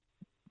was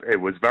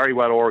very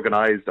well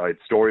organised. I'd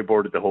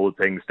storyboarded the whole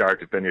thing, start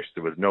to finish.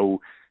 There was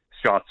no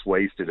shots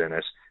wasted in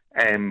it.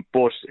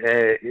 But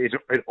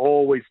it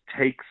always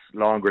takes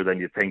longer than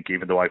you think,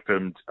 even though I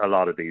filmed a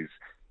lot of these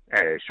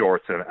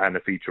shorts and a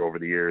feature over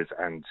the years,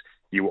 and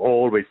you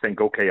always think,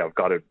 okay, I've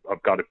got it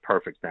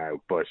perfect now.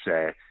 But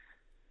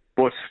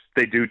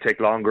they do take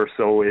longer,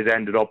 so it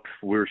ended up,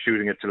 we were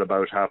shooting it till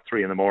about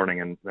 3:30 in the morning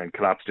and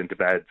collapsed into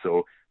bed.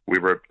 So we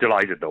were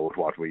delighted, though, with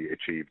what we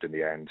achieved in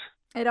the end.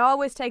 It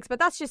always takes, but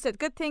that's just it.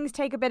 Good things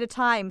take a bit of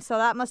time, so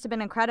that must have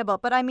been incredible.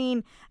 But I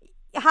mean,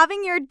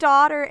 having your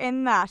daughter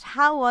in that,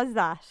 how was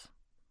that?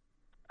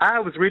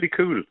 It was really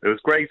cool. It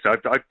was great.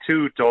 I've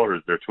 2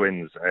 daughters. They're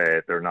twins.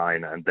 They're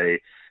 9, and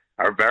they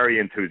are very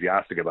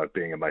enthusiastic about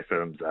being in my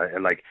films.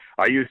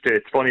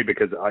 It's funny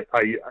because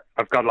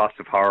I've got lots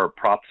of horror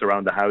props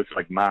around the house,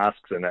 like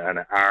masks and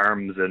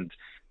arms and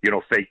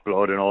fake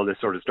blood and all this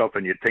sort of stuff,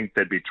 and you'd think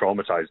they'd be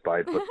traumatized by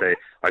it, but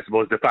I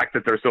suppose the fact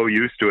that they're so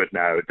used to it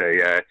now,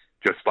 they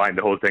just find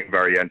the whole thing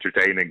very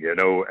entertaining,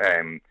 so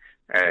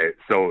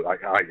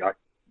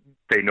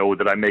they know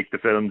that I make the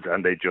films,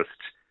 and they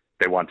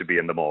want to be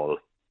in them all.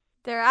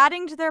 They're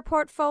adding to their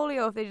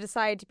portfolio if they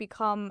decide to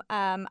become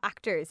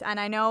actors, and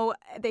I know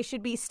they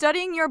should be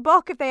studying your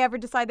book if they ever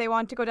decide they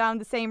want to go down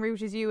the same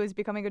route as you as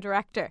becoming a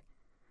director.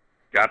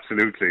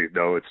 Absolutely.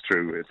 No, it's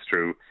true.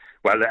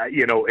 Well,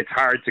 it's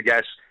hard to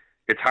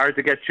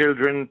get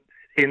children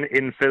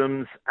in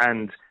films,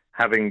 and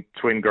having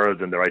twin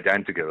girls and they're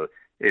identical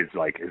is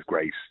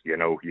great.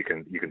 You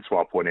can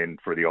swap one in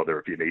for the other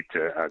if you need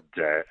to,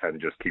 and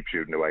just keep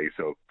shooting away.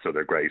 So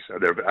they're great.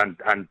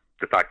 And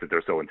the fact that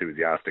they're so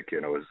enthusiastic,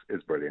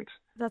 is brilliant.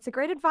 That's a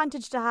great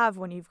advantage to have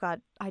when you've got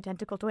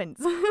identical twins.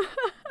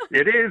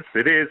 It is.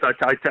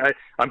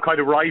 I'm kind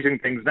of writing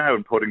things now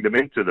and putting them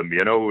into them.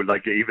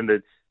 Even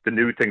the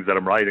new things that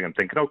I'm writing, I'm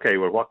thinking, okay,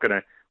 well, what can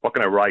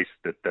I write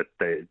that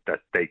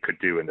they could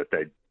do and that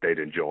they'd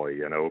enjoy,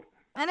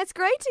 And it's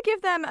great to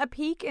give them a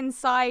peek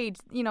inside,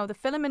 the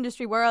film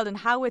industry world and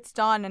how it's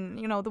done, and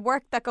the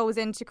work that goes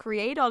in to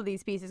create all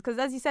these pieces. Because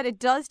as you said, it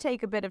does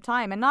take a bit of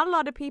time, and not a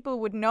lot of people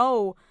would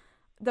know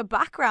the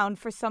background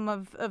for some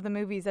of the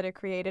movies that are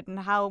created and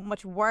how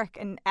much work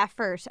and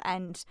effort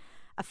and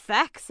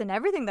effects and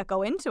everything that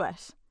go into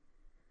it.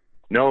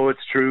 No,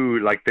 it's true.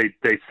 They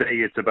say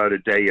it's about a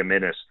day a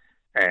minute.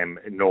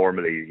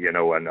 Normally,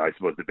 and I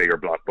suppose the bigger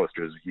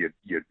blockbusters,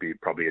 you'd be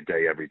probably a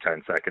day every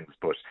 10 seconds.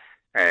 But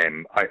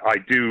I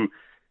do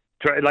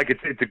try,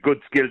 it's a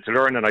good skill to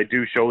learn, and I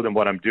do show them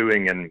what I'm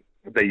doing. And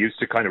they used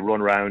to kind of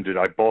run around it.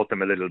 I bought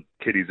them a little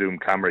kiddie zoom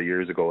camera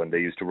years ago, and they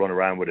used to run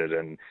around with it.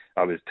 And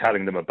I was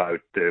telling them about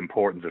the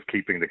importance of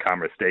keeping the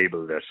camera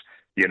stable, that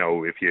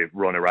if you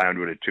run around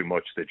with it too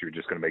much, that you're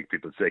just going to make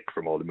people sick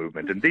from all the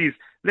movement. And these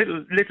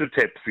little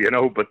tips,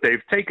 but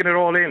they've taken it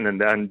all in,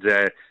 and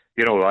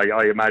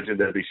I imagine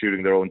they'll be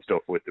shooting their own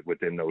stuff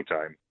within no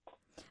time.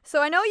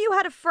 So I know you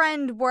had a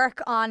friend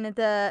work on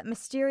the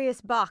mysterious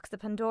box, the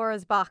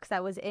Pandora's box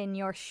that was in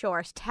your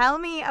short. Tell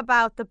me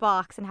about the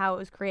box and how it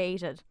was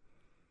created.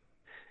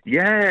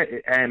 Yeah,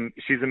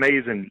 she's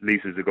amazing,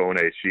 Lisa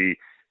Zagone. She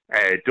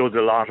does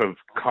a lot of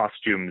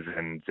costumes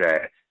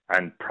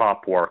and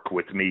prop work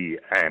with me.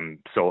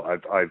 So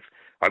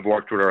I've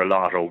worked with her a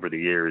lot over the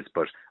years,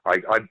 but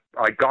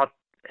I got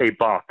a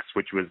box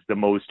which was the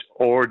most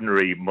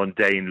ordinary,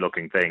 mundane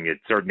looking thing. It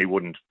certainly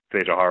wouldn't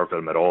fit a horror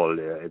film at all.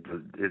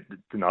 It's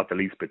not the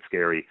least bit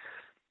scary.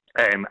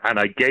 And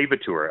I gave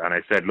it to her, and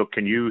I said, look,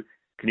 can you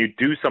can you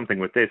do something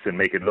with this and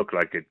make it look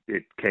like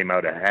it came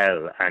out of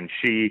hell? And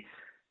she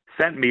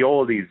sent me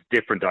all these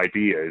different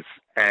ideas,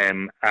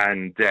 and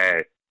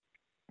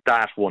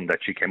that one that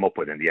she came up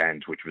with in the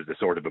end, which was the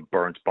sort of a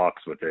burnt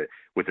box with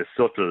a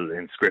subtle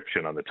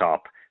inscription on the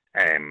top.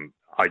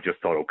 I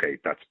just thought, okay,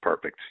 that's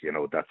perfect.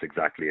 That's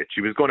exactly it.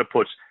 She was going to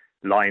put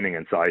lining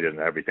inside it and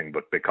everything,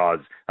 but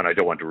and I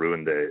don't want to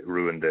ruin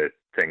the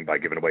thing by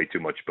giving away too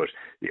much, but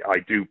I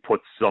do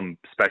put some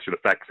special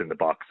effects in the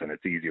box, and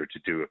it's easier to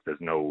do if there's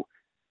no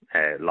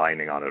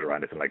lining on it or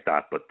anything like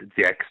that. But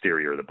the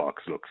exterior of the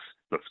box looks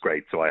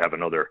great. So I have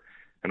another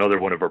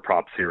one of her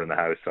props here in the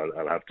house.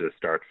 I'll have to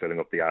start filling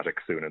up the attic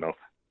soon enough.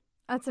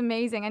 That's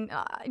amazing.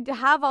 And to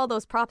have all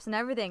those props and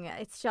everything,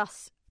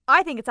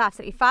 I think it's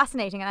absolutely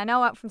fascinating. And I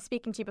know from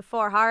speaking to you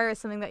before, horror is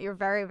something that you're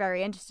very,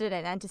 very interested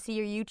in. And to see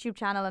your YouTube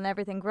channel and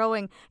everything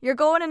growing, you're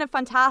going in a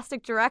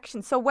fantastic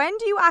direction. So when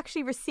do you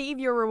actually receive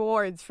your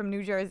rewards from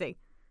New Jersey?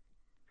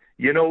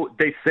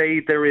 They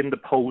say they're in the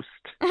post.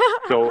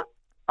 So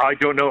I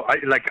don't know.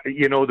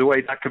 The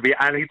way that could be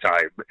any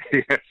time.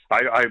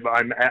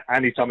 I'm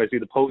anytime I see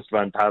the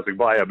postman passing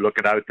by, I'm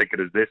looking out thinking,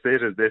 is this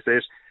it? Is this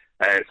it?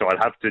 So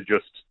I'll have to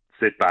just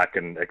sit back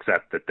and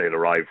accept that they'll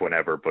arrive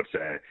whenever, but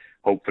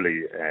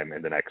hopefully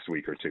in the next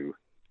week or two.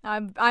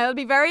 I'll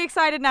be very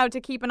excited now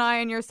to keep an eye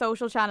on your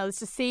social channels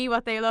to see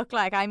what they look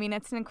like. I mean,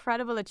 it's an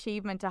incredible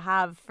achievement to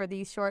have for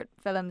these short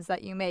films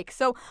that you make.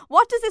 So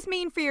what does this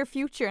mean for your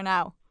future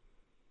now?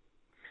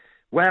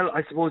 Well,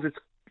 I suppose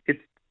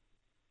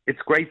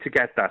it's great to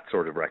get that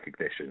sort of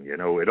recognition.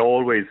 It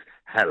always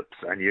helps,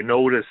 and you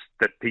notice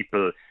that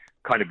people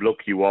kind of look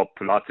you up.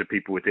 Lots of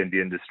people within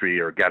the industry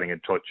are getting in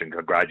touch and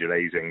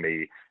congratulating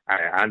me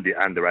and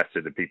the rest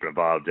of the people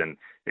involved, and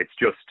it's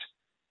just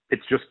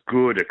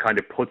good. It kind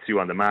of puts you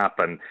on the map,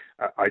 and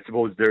I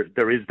suppose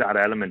there is that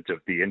element of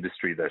the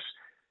industry that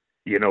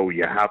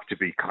you have to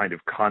be kind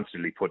of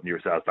constantly putting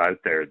yourself out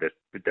there,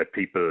 that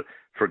people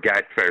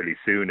forget fairly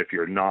soon if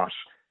you're not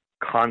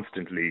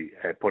constantly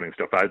putting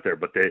stuff out there.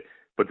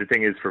 But the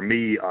thing is, for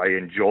me, I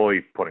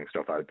enjoy putting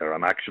stuff out there.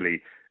 I'm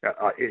actually,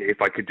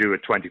 if I could do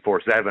it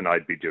 24/7,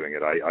 I'd be doing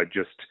it.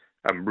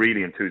 I'm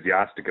really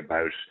enthusiastic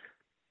about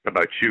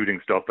shooting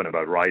stuff and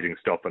about writing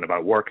stuff and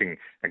about working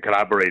and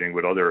collaborating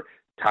with other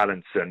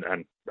talents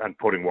and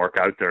putting work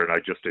out there. And I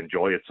just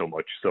enjoy it so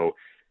much. So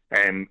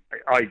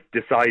I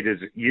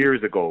decided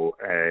years ago,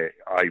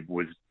 I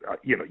was,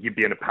 you'd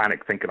be in a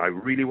panic thinking, I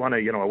really want to,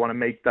 I want to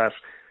make that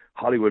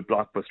Hollywood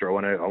blockbuster.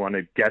 I want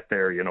to get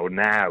there,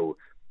 now.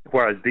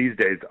 Whereas these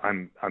days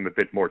I'm a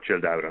bit more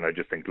chilled out, and I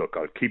just think, look,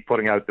 I'll keep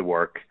putting out the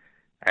work,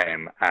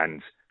 and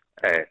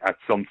at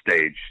some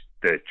stage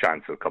the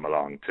chance will come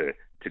along to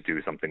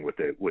do something with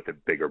a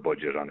bigger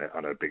budget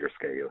on a bigger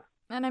scale.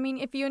 And I mean,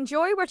 if you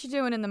enjoy what you're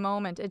doing in the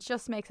moment, it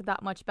just makes it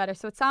that much better.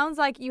 So it sounds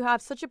like you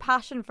have such a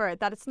passion for it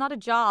that it's not a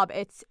job;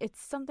 it's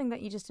something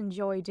that you just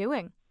enjoy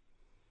doing.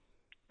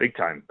 Big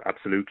time,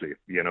 absolutely.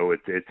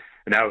 It's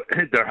now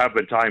there have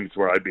been times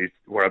where I'd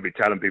be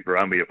telling people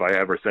around me, if I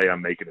ever say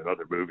I'm making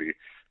another movie,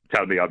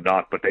 tell me I'm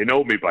not, but they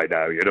know me by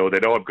now. They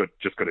know I'm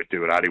just going to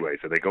do it anyway,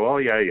 so they go, oh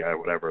yeah,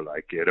 whatever,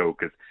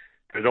 because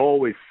there's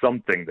always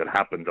something that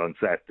happens on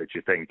set that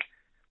you think,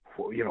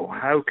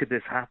 how could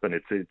this happen?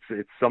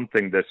 It's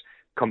something that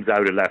comes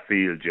out of left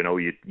field.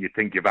 You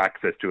think you've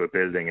access to a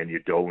building and you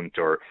don't,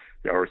 or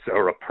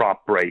a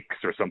prop breaks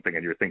or something,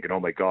 and you're thinking, oh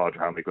my God,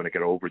 how am I going to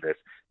get over this?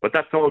 But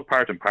that's all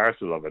part and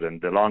parcel of it.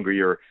 And the longer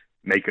you're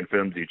making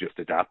films, you just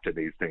adapt to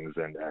these things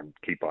and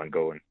keep on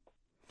going.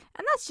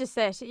 And that's just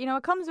it.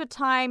 It comes with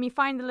time. You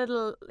find the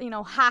little,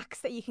 hacks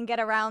that you can get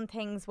around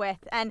things with.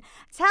 And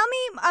tell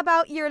me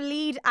about your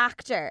lead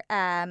actor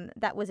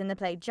that was in the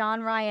play,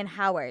 John Ryan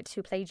Howard,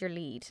 who played your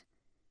lead.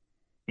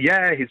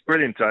 Yeah, he's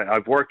brilliant.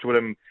 I've worked with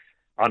him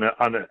on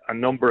a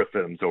number of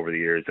films over the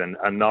years, and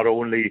not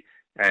only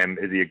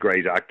is he a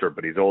great actor,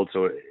 but he's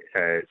also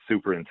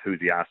super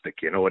enthusiastic,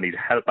 and he'd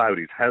help out.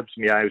 He's helped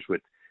me out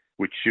with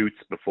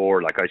shoots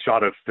before. Like I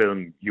shot a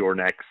film, You're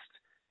Next,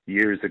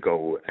 years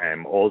ago,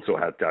 also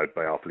helped out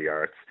by Offaly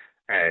Arts.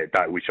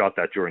 That we shot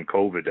that during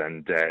COVID,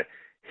 and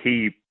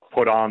he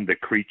put on the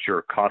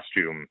creature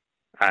costume,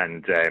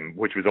 and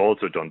which was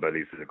also done by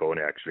Lisa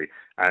Zagoni actually,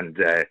 and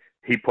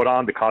he put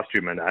on the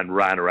costume and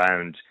ran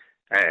around,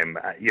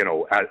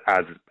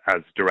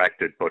 as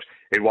directed. But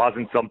it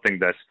wasn't something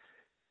that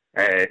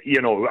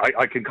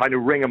I can kind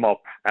of ring him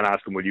up and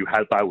ask him, will you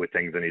help out with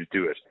things, and he'll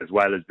do it, as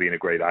well as being a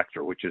great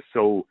actor, which is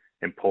so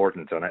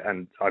important.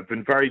 And I've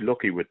been very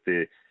lucky with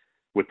the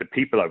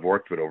people I've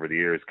worked with over the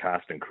years,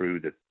 cast and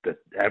crew, that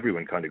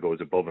everyone kind of goes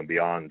above and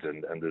beyond,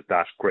 and there's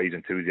that great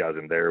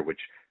enthusiasm there, which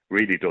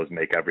really does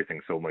make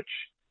everything so much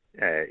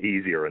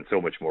easier and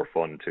so much more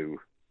fun too.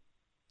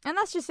 And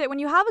that's just it. When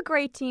you have a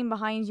great team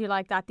behind you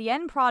like that, the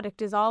end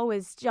product is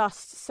always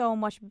just so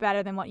much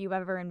better than what you've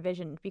ever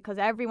envisioned, because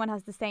everyone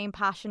has the same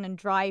passion and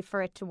drive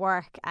for it to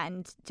work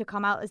and to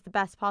come out as the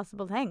best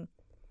possible thing.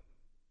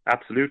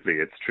 Absolutely,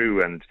 it's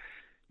true. And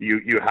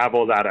you have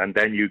all that, and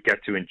then you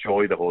get to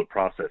enjoy the whole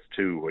process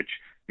too, which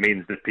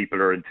means that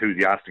people are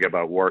enthusiastic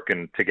about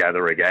working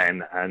together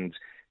again. And,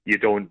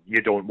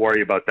 you don't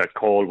worry about that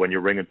call when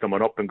you're ringing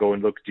someone up and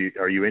going, look,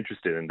 are you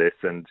interested in this?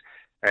 And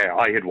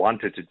I had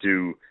wanted to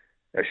do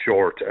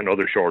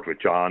another short with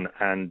John,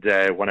 and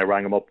when I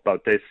rang him up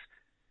about this,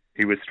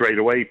 he was straight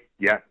away,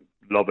 yeah,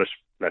 love it,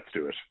 let's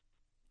do it.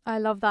 I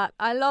love that.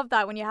 I love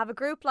that when you have a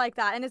group like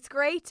that. And it's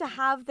great to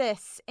have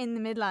this in the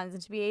Midlands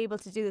and to be able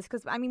to do this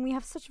because, I mean, we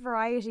have such a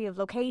variety of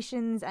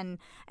locations and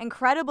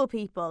incredible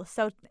people.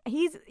 So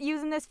he's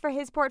using this for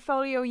his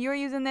portfolio, you're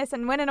using this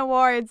and winning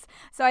awards.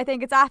 So I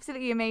think it's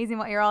absolutely amazing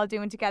what you're all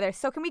doing together.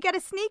 So can we get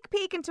a sneak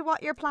peek into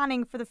what you're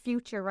planning for the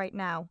future right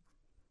now?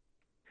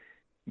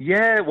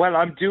 Yeah, well,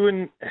 I'm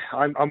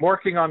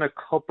working on a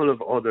couple of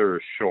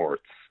other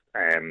shorts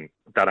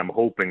that I'm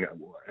hoping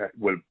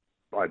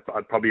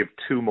I'll probably have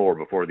 2 more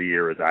before the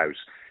year is out.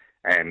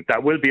 And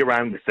that will be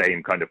around the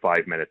same kind of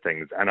 5-minute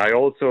things. And I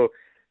also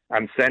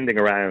am sending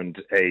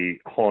around a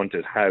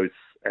haunted house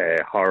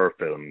horror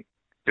film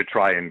to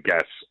try and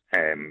get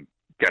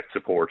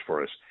support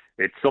for it.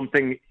 It's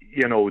something,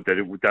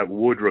 that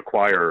would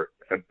require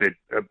a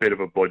bit of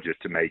a budget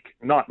to make.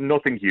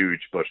 Nothing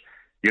huge, but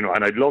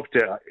and I'd love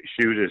to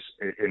shoot it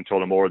in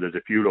Tullamore. There's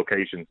a few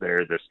locations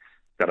there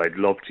that I'd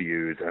love to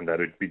use, and that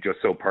would be just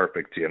so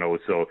perfect,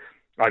 So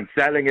I'm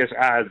selling it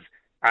as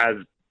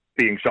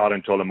being shot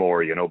in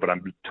Tullamore, but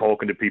I'm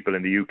talking to people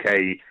in the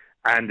UK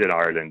and in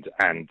Ireland,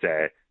 and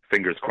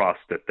fingers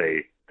crossed that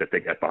they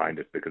get behind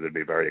it, because it'd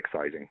be very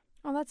exciting.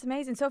 Oh, that's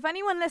amazing. So if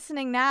anyone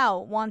listening now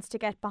wants to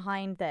get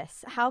behind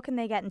this, how can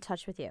they get in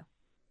touch with you?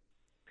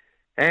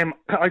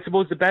 I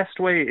suppose the best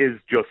way is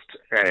just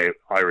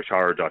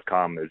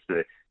irishhorror.com,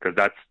 because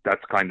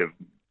that's kind of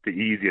the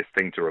easiest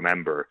thing to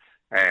remember.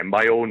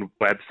 My own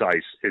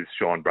website is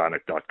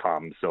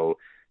seanbreathnach.com, so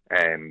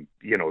you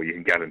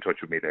can get in touch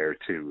with me there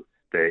too.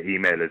 The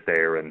email is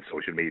there, and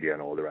social media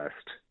and all the rest.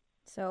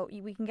 So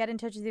we can get in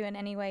touch with you in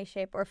any way,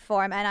 shape or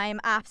form. And I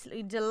am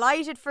absolutely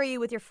delighted for you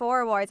with your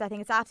 4 awards. I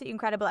think it's absolutely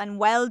incredible and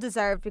well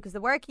deserved, because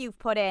the work you've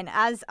put in,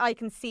 as I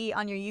can see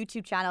on your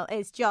YouTube channel,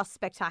 is just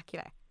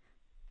spectacular.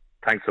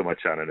 Thanks so much,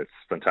 Shannon. It's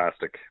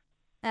fantastic.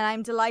 And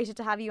I'm delighted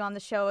to have you on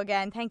the show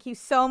again. Thank you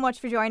so much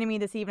for joining me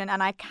this evening.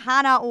 And I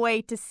cannot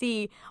wait to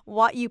see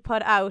what you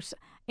put out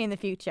in the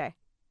future.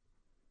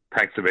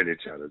 Thanks a million,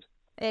 Shannon.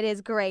 It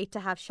is great to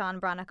have Sean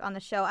Breathnach on the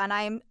show, and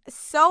I'm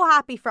so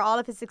happy for all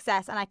of his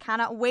success, and I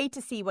cannot wait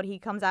to see what he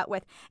comes out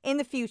with in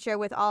the future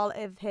with all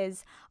of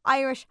his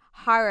Irish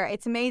horror.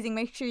 It's amazing.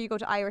 Make sure you go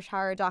to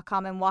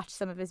irishhorror.com and watch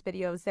some of his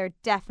videos. They're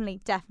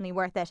definitely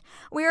worth it.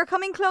 We are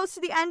coming close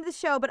to the end of the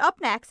show, but up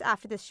next,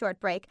 after this short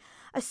break,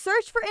 a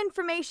search for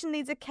information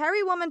leads a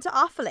Kerry woman to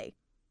Offaly.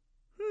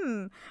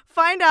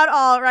 Find out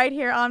all right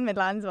here on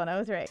Midlands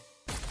 103.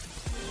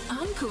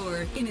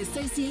 Encore, in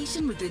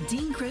association with the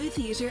Dean Crow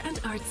Theatre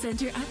and Arts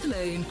Centre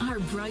Athlone, our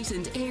bright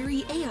and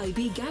airy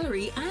AIB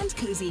gallery and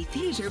cosy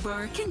theatre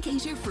bar can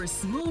cater for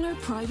smaller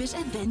private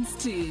events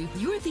too.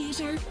 Your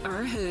theatre,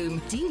 our home.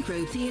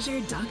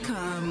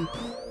 DeanCrowTheatre.com.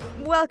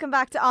 Welcome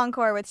back to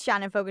Encore with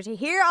Shannon Fogarty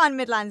here on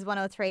Midlands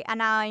 103,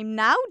 and I'm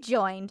now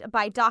joined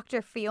by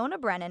Dr. Fiona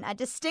Brennan, a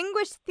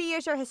distinguished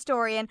theatre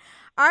historian,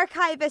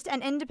 archivist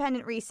and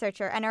independent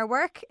researcher, and her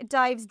work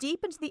dives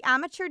deep into the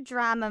amateur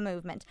drama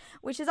movement,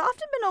 which has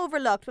often been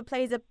overlooked but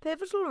plays a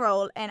pivotal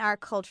role in our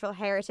cultural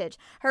heritage.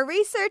 Her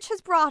research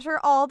has brought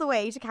her all the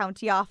way to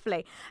County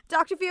Offaly.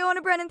 Dr.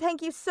 Fiona Brennan,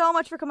 thank you so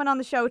much for coming on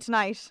the show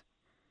tonight.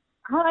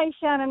 Hi,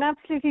 Shannon.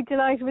 Absolutely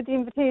delighted with the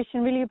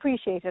invitation. Really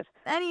appreciate it.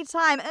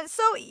 Anytime.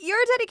 So your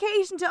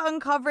dedication to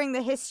uncovering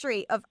the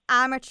history of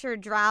amateur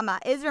drama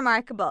is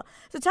remarkable.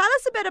 So tell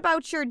us a bit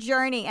about your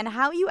journey and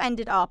how you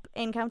ended up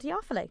in County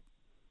Offaly.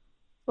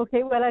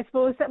 Okay, well, I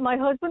suppose that my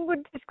husband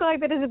would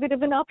describe it as a bit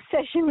of an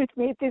obsession with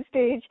me at this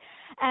stage.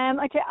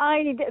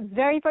 I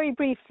very, very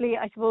briefly,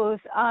 I suppose,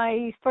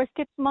 I first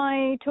dipped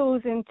my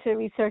toes into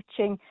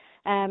researching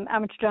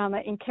amateur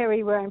drama in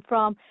Kerry, where I'm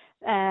from,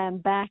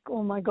 back,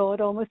 oh my God,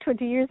 almost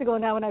 20 years ago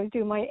now, when I was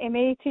doing my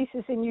MA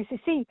thesis in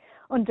UCC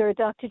under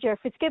Dr. Ger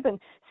Fitzgibbon.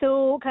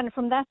 So kind of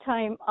from that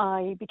time,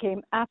 I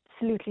became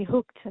absolutely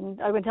hooked,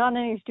 and I went on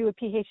and to do a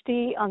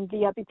PhD on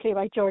the Abbey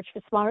playwright George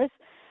Fitzmaurice.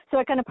 So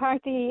I kind of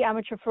parked the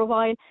amateur for a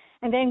while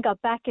and then got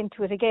back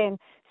into it again.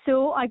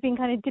 So I've been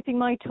kind of dipping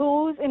my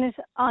toes in it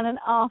on and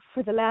off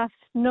for the last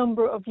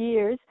number of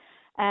years.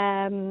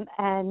 And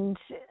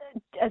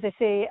as I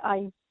say,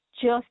 I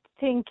just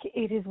think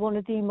it is one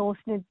of the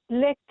most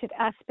neglected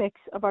aspects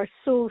of our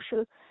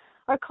social,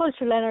 our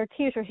cultural and our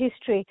theatre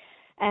history.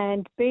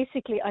 And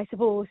basically, I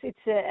suppose it's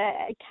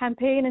a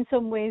campaign in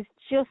some ways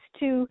just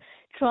to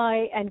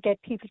try and get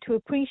people to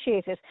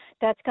appreciate it.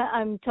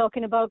 I'm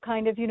talking about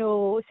kind of,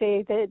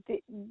 say the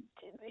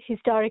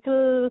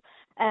historical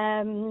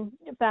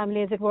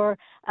family, as it were.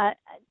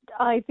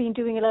 I've been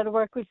doing a lot of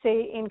work with,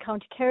 say, in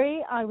County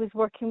Kerry. I was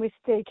working with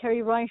the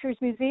Kerry Writers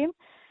Museum,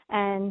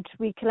 and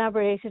we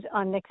collaborated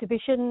on an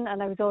exhibition,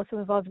 and I was also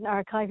involved in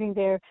archiving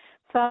their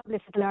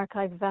fabulous little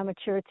archive of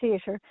amateur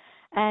theatre.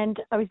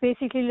 And I was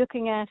basically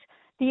looking at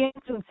the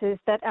influences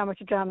that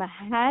amateur drama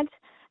had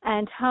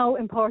and how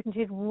important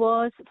it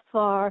was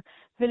for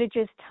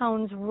villages,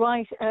 towns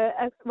right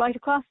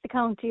across the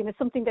county, and it's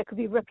something that could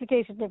be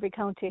replicated in every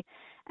county.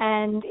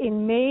 And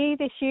in May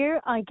this year,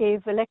 I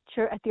gave a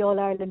lecture at the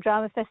All-Ireland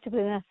Drama Festival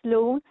in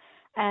Athlone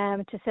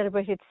to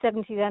celebrate its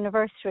 70th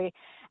anniversary.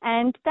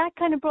 And that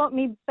kind of brought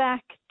me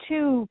back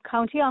to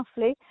County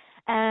Offaly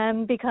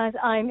because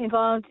I'm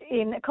involved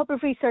in a couple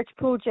of research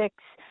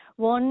projects.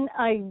 One,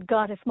 I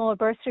got a small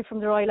bursary from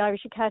the Royal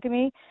Irish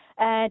Academy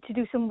to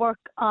do some work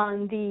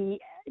on the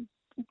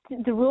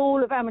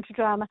role of amateur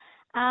drama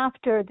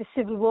after the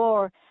Civil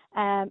War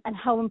and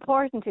how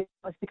important it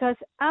was, because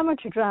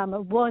amateur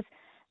drama was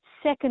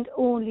second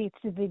only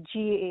to the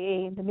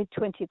GAA in the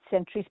mid-20th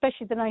century,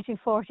 especially the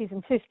 1940s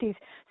and 50s.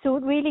 So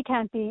it really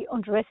can't be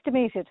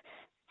underestimated.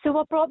 So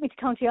what brought me to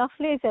County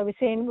Offaly, as I was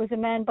saying, was a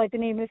man by the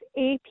name of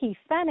A.P.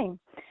 Fanning.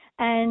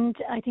 And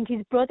I think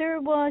his brother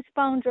was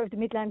founder of the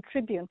Midland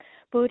Tribune.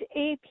 But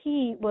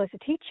A.P. was a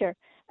teacher,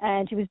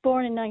 and he was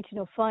born in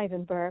 1905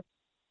 in Birr.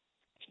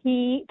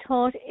 He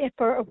taught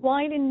for a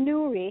while in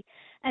Newry,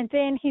 and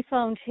then he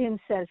found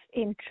himself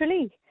in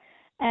Tralee.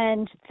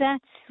 And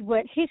that's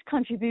what his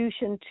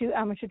contribution to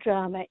amateur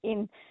drama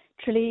in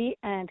Tralee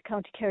and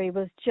County Kerry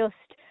was just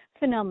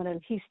phenomenal.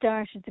 He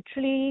started the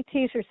Tralee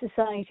Theatre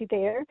Society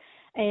there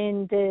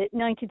in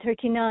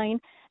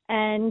 1939,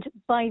 and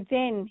by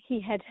then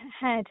he had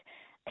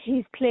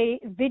his play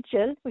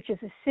Vigil, which is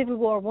a Civil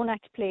War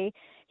one-act play.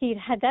 He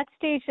had that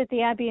staged at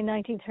the Abbey in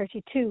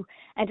 1932,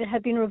 and it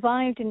had been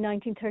revived in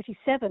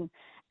 1937.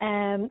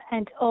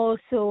 And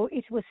also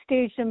it was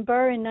staged in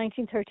Birr in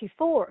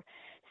 1934.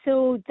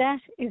 So that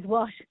is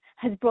what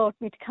has brought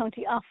me to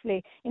County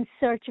Offaly in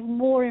search of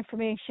more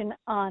information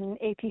on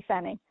A.P.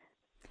 Fanning.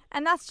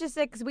 And that's just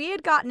it, because we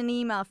had gotten an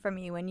email from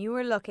you and you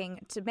were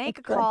looking to make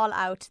a call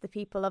out to the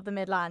people of the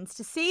Midlands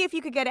to see if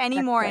you could get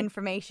any more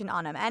information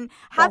on him. And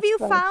have you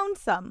found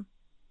some?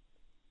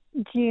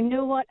 Do you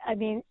know what? I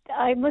mean,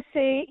 I must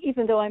say,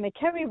 even though I'm a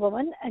Kerry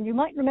woman, and you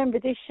might remember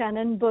this,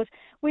 Shannon, but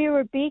we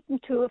were beaten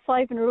to a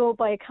 5 in a row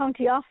by a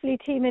County Offaly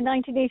team in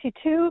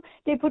 1982.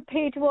 They put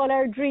paid to all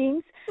our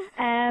dreams.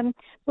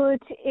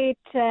 But it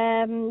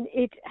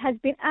has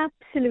been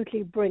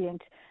absolutely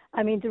brilliant.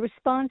 I mean, the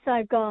response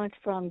I've got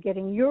from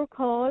getting your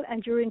call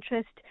and your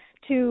interest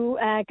to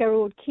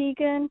Garrod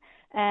Keegan,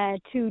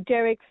 to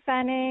Derek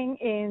Fanning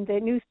in the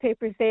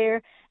newspapers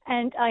there,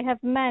 and I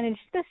have managed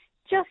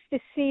just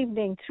this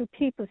evening, through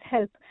people's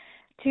help,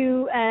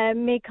 to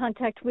make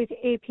contact with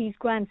AP's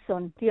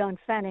grandson, Dion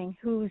Fanning,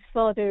 whose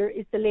father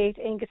is the late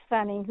Angus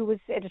Fanning, who was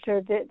editor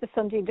of the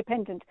Sunday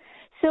Independent.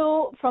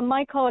 So from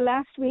my call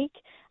last week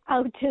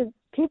out to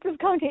people of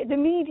the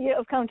media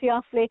of County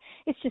Offaly,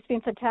 it's just been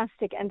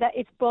fantastic, and that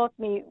it's brought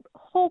me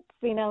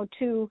hopefully now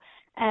to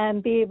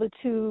be able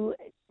to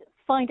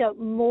find out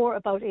more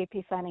about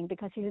A.P. Fanning,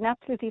 because he's an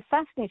absolutely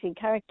fascinating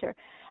character.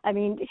 I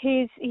mean,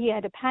 he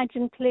had a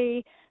pageant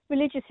play,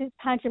 religious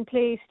pageant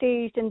play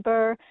staged in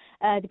Birr.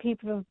 The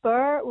people of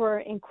Birr were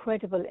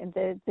incredible in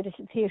the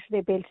little theatre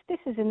they built. This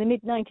is in the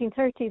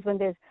mid-1930s, when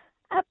there's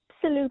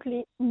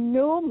absolutely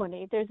no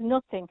money. There's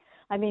nothing.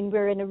 I mean,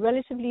 we're in a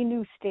relatively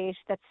new state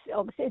that's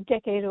almost a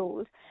decade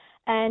old.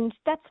 And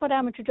that's what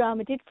amateur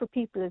drama did for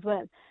people as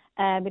well.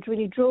 It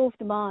really drove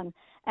them on.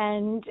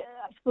 And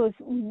I suppose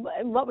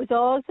what was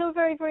also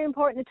very, very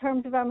important in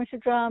terms of amateur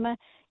drama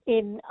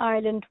in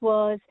Ireland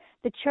was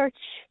the church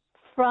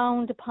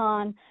frowned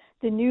upon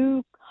the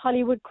new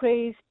Hollywood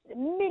craze.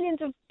 Millions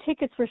of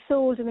tickets were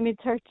sold in the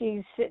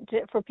mid-30s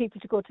for people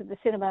to go to the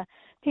cinema.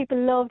 People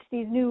loved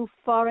these new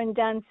foreign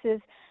dances,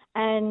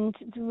 and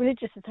the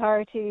religious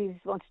authorities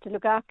wanted to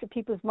look after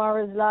people's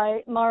moral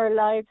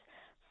lives,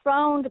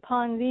 frowned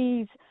upon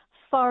these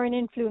foreign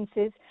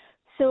influences.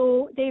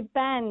 So they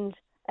banned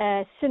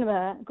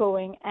cinema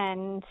going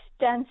and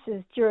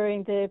dances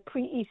during the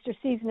pre-Easter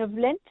season of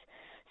Lent.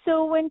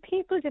 So when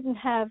people didn't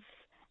have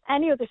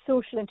any other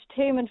social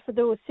entertainment for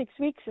those 6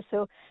 weeks or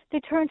so,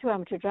 they turned to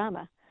amateur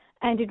drama,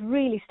 and it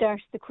really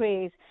started the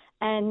craze.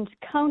 And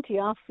County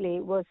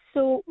Offaly was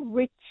so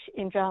rich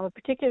in drama,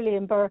 particularly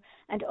in Birr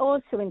and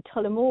also in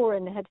Tullamore,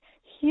 and they had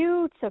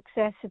huge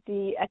success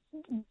at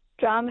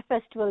drama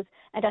festivals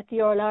and at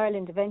the All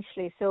Ireland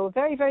eventually. So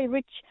very, very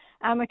rich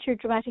amateur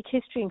dramatic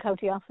history in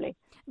County Offaly.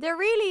 There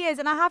really is,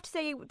 and I have to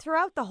say,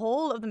 throughout the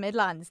whole of the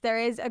Midlands, there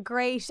is a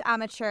great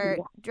amateur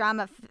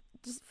drama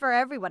just for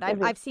everyone.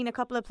 I've seen a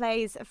couple of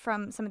plays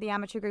from some of the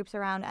amateur groups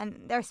around, and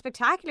they're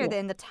spectacular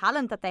in the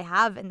talent that they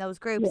have in those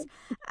groups.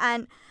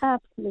 And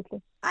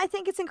absolutely, I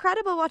think it's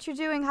incredible what you're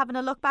doing, having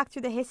a look back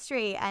through the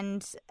history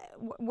and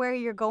where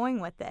you're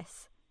going with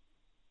this.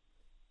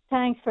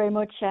 Thanks very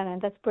much, Shannon.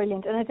 That's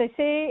brilliant. And as I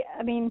say,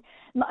 I mean,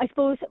 I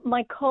suppose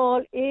my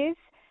call is,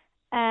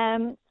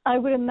 I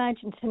would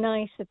imagine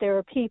tonight that there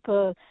are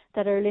people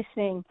that are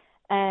listening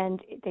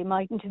and they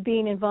mightn't have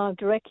been involved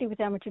directly with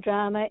amateur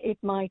drama. It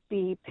might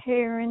be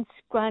parents,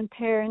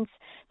 grandparents.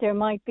 There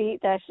might be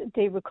that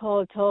they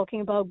recall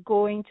talking about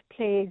going to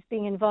plays,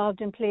 being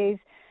involved in plays.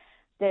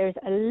 There's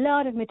a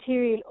lot of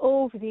material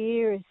over the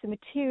years, the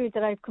material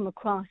that I've come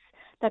across,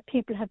 that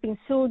people have been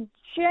so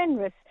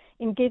generous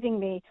in giving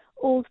me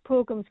old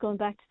programs going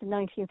back to the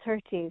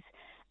 1930s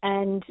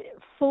and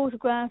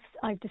photographs.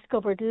 I've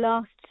discovered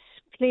lost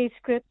play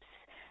scripts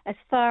as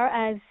far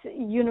as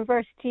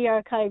university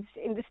archives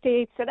in the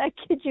States, and I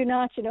kid you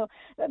not,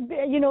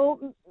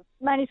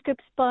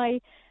 manuscripts by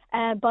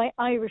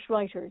Irish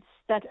writers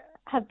that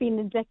have been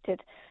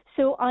neglected.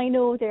 So I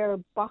know there are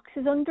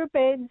boxes under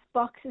beds,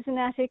 boxes in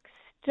attics,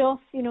 stuff,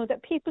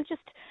 that people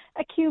just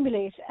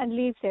accumulate and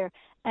leave there.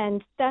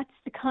 And that's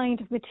the kind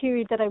of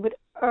material that I would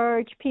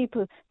urge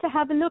people to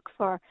have a look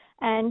for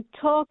and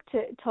talk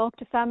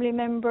to family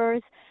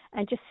members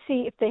and just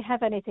see if they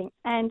have anything.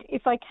 And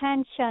if I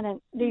can,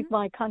 Shannon, leave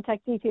my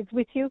contact details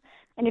with you.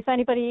 And if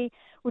anybody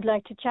would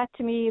like to chat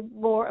to me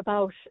more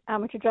about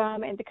amateur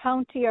drama in the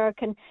county or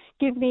can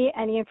give me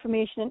any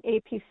information on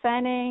AP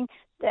Fanning,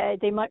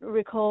 they might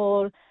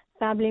recall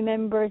family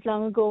members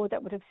long ago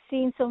that would have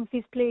seen some of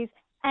his plays,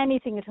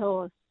 anything at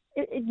all.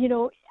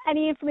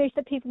 Any information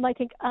that people might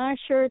think,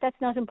 sure,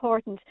 that's not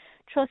important.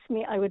 Trust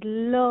me, I would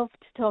love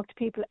to talk to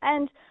people.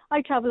 And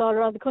I travel all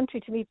around the country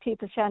to meet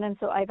people, Shannon,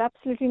 so I've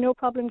absolutely no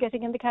problem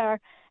getting in the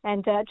car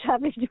and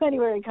travelling to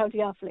anywhere in County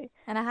Offaly.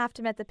 And I have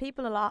to admit, the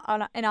people in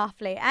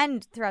Offaly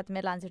and throughout the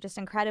Midlands are just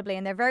incredibly,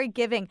 and they're very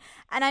giving.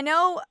 And I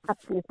know,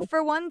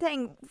 for one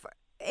thing,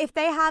 if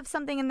they have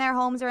something in their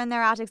homes or in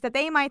their attics that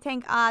they might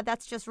think,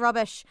 that's just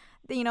rubbish,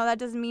 that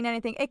doesn't mean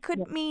anything. It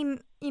could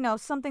mean,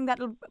 something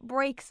that'll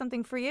break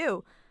something for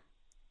you.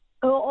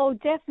 Oh,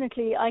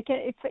 definitely. I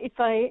can, if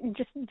I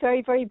just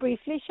very, very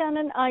briefly,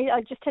 Shannon,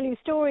 I'll just tell you a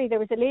story. There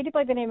was a lady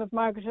by the name of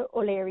Margaret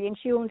O'Leary, and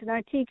she owned an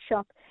antique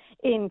shop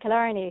in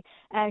Killarney.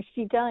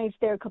 She died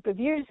there a couple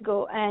of years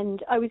ago,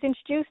 and I was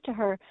introduced to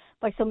her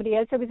by somebody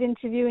else I was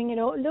interviewing.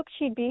 Look,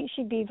 she'd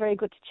be very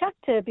good to chat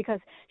to because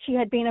she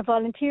had been a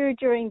volunteer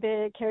during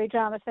the Kerry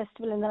Drama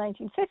Festival in the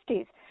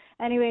 1950s.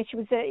 Anyway, she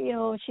was,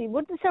 she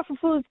wouldn't suffer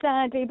fools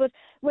gladly, but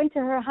went to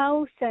her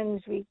house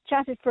and we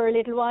chatted for a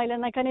little while,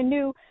 and I kind of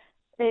knew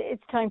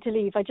it's time to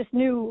leave. I just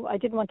knew I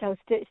didn't want to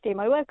stay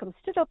my welcome.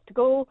 Stood up to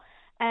go,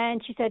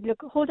 and she said,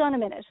 look, hold on a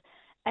minute.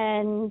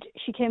 And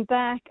she came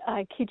back,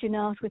 I kid you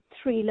not, with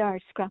 3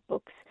 large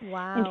scrapbooks,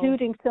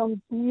 including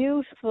some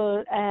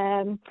beautiful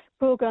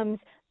programs,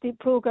 the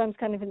programs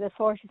kind of in the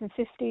 40s and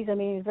 50s. I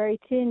mean, very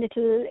thin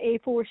little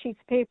A4 sheets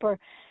of paper.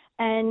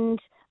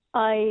 And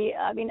I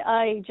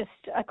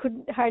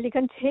couldn't hardly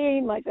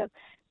contain myself.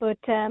 But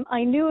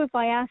I knew if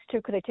I asked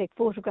her, could I take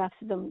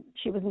photographs of them,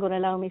 she wasn't going to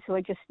allow me. So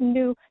I just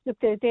knew, look,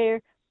 they're there,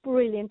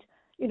 brilliant,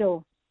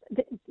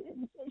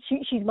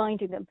 she's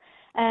minding them.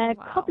 A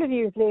couple of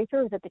years later,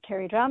 I was at the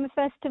Kerry Drama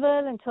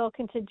Festival and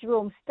talking to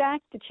Jerome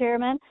Stack, the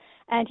chairman,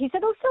 and he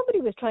said, somebody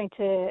was trying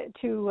to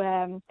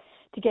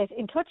get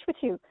in touch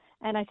with you.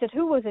 And I said,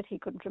 who was it? He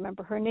couldn't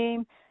remember her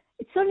name.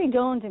 It suddenly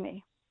dawned on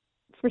me,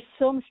 for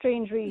some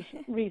strange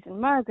reason,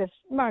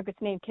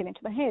 Margaret's name came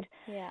into my head.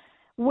 Yeah.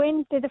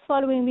 Wednesday the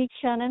following week,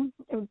 Shannon,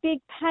 a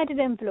big padded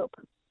envelope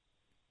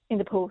in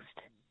the post,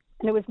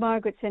 and it was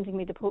Margaret sending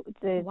me the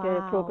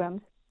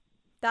programs.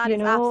 That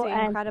is absolutely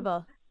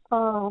incredible.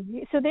 So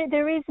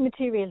there is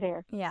material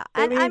there. Yeah,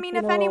 and I mean,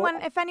 if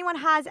anyone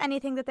has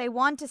anything that they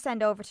want to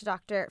send over to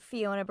Dr.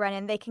 Fiona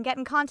Brennan, they can get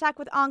in contact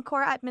with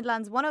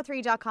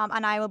encore@midlands103.com,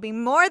 and I will be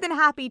more than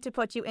happy to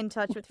put you in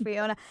touch with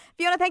Fiona.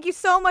 Fiona, thank you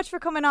so much for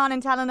coming on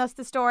and telling us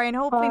the story, and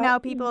hopefully now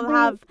people will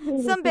have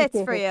some bits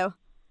for you.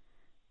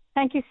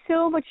 Thank you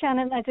so much,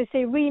 Shannon. As I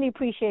say, really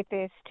appreciate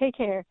this. Take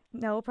care.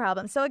 No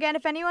problem. So again,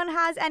 if anyone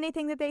has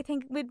anything that they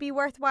think would be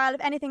worthwhile,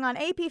 if anything on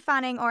AP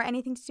Fanning or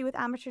anything to do with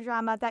amateur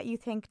drama that you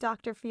think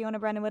Dr. Fiona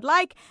Brennan would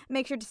like,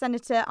 make sure to send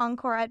it to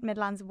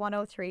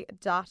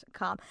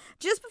encore@midlands103.com.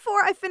 Just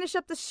before I finish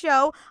up the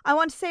show, I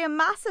want to say a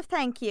massive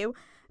thank you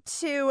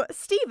to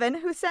Stephen,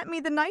 who sent me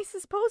the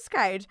nicest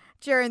postcard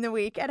during the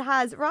week. It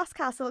has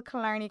Rosscastle,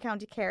 Killarney,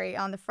 County Kerry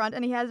on the front,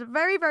 and he has a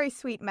very, very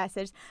sweet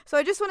message. So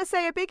I just want to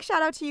say a big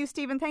shout out to you,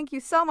 Stephen. Thank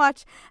you so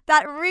much.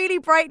 That really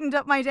brightened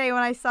up my day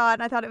when I saw it,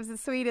 and I thought it was the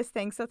sweetest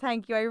thing. So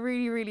thank you. I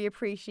really, really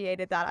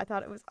appreciated that. I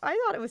thought it was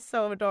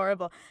so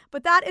adorable.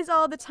 But that is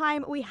all the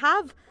time we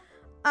have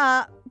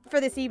for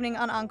this evening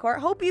on Encore.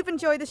 Hope you've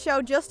enjoyed the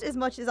show just as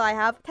much as I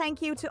have.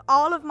 Thank you to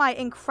all of my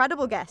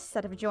incredible guests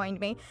that have joined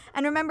me.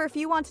 And remember, if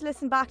you want to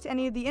listen back to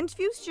any of the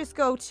interviews, just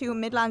go to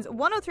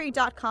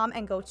midlands103.com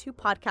and go to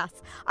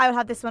podcasts. I will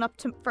have this one up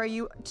for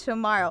you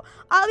tomorrow.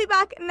 I'll be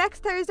back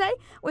next Thursday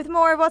with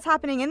more of what's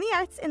happening in the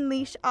arts in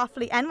Laois,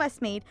 Offaly and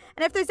Westmeath.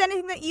 And if there's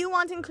anything that you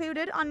want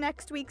included on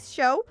next week's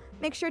show,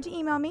 make sure to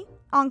email me,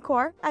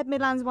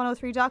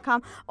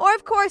 encore@midlands103.com, or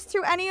of course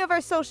through any of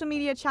our social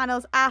media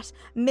channels at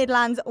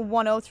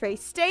Midlands103.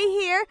 Stay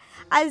here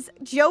as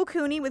Joe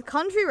Cooney with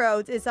Country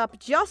Roads is up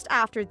just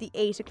after the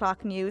 8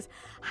 o'clock news.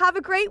 Have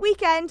a great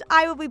weekend.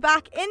 I will be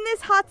back in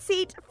this hot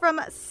seat from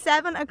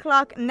 7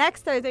 o'clock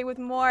next Thursday with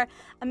more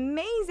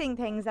amazing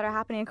things that are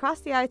happening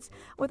across the arts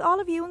with all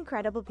of you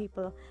incredible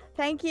people.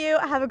 Thank you.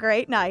 Have a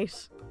great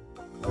night.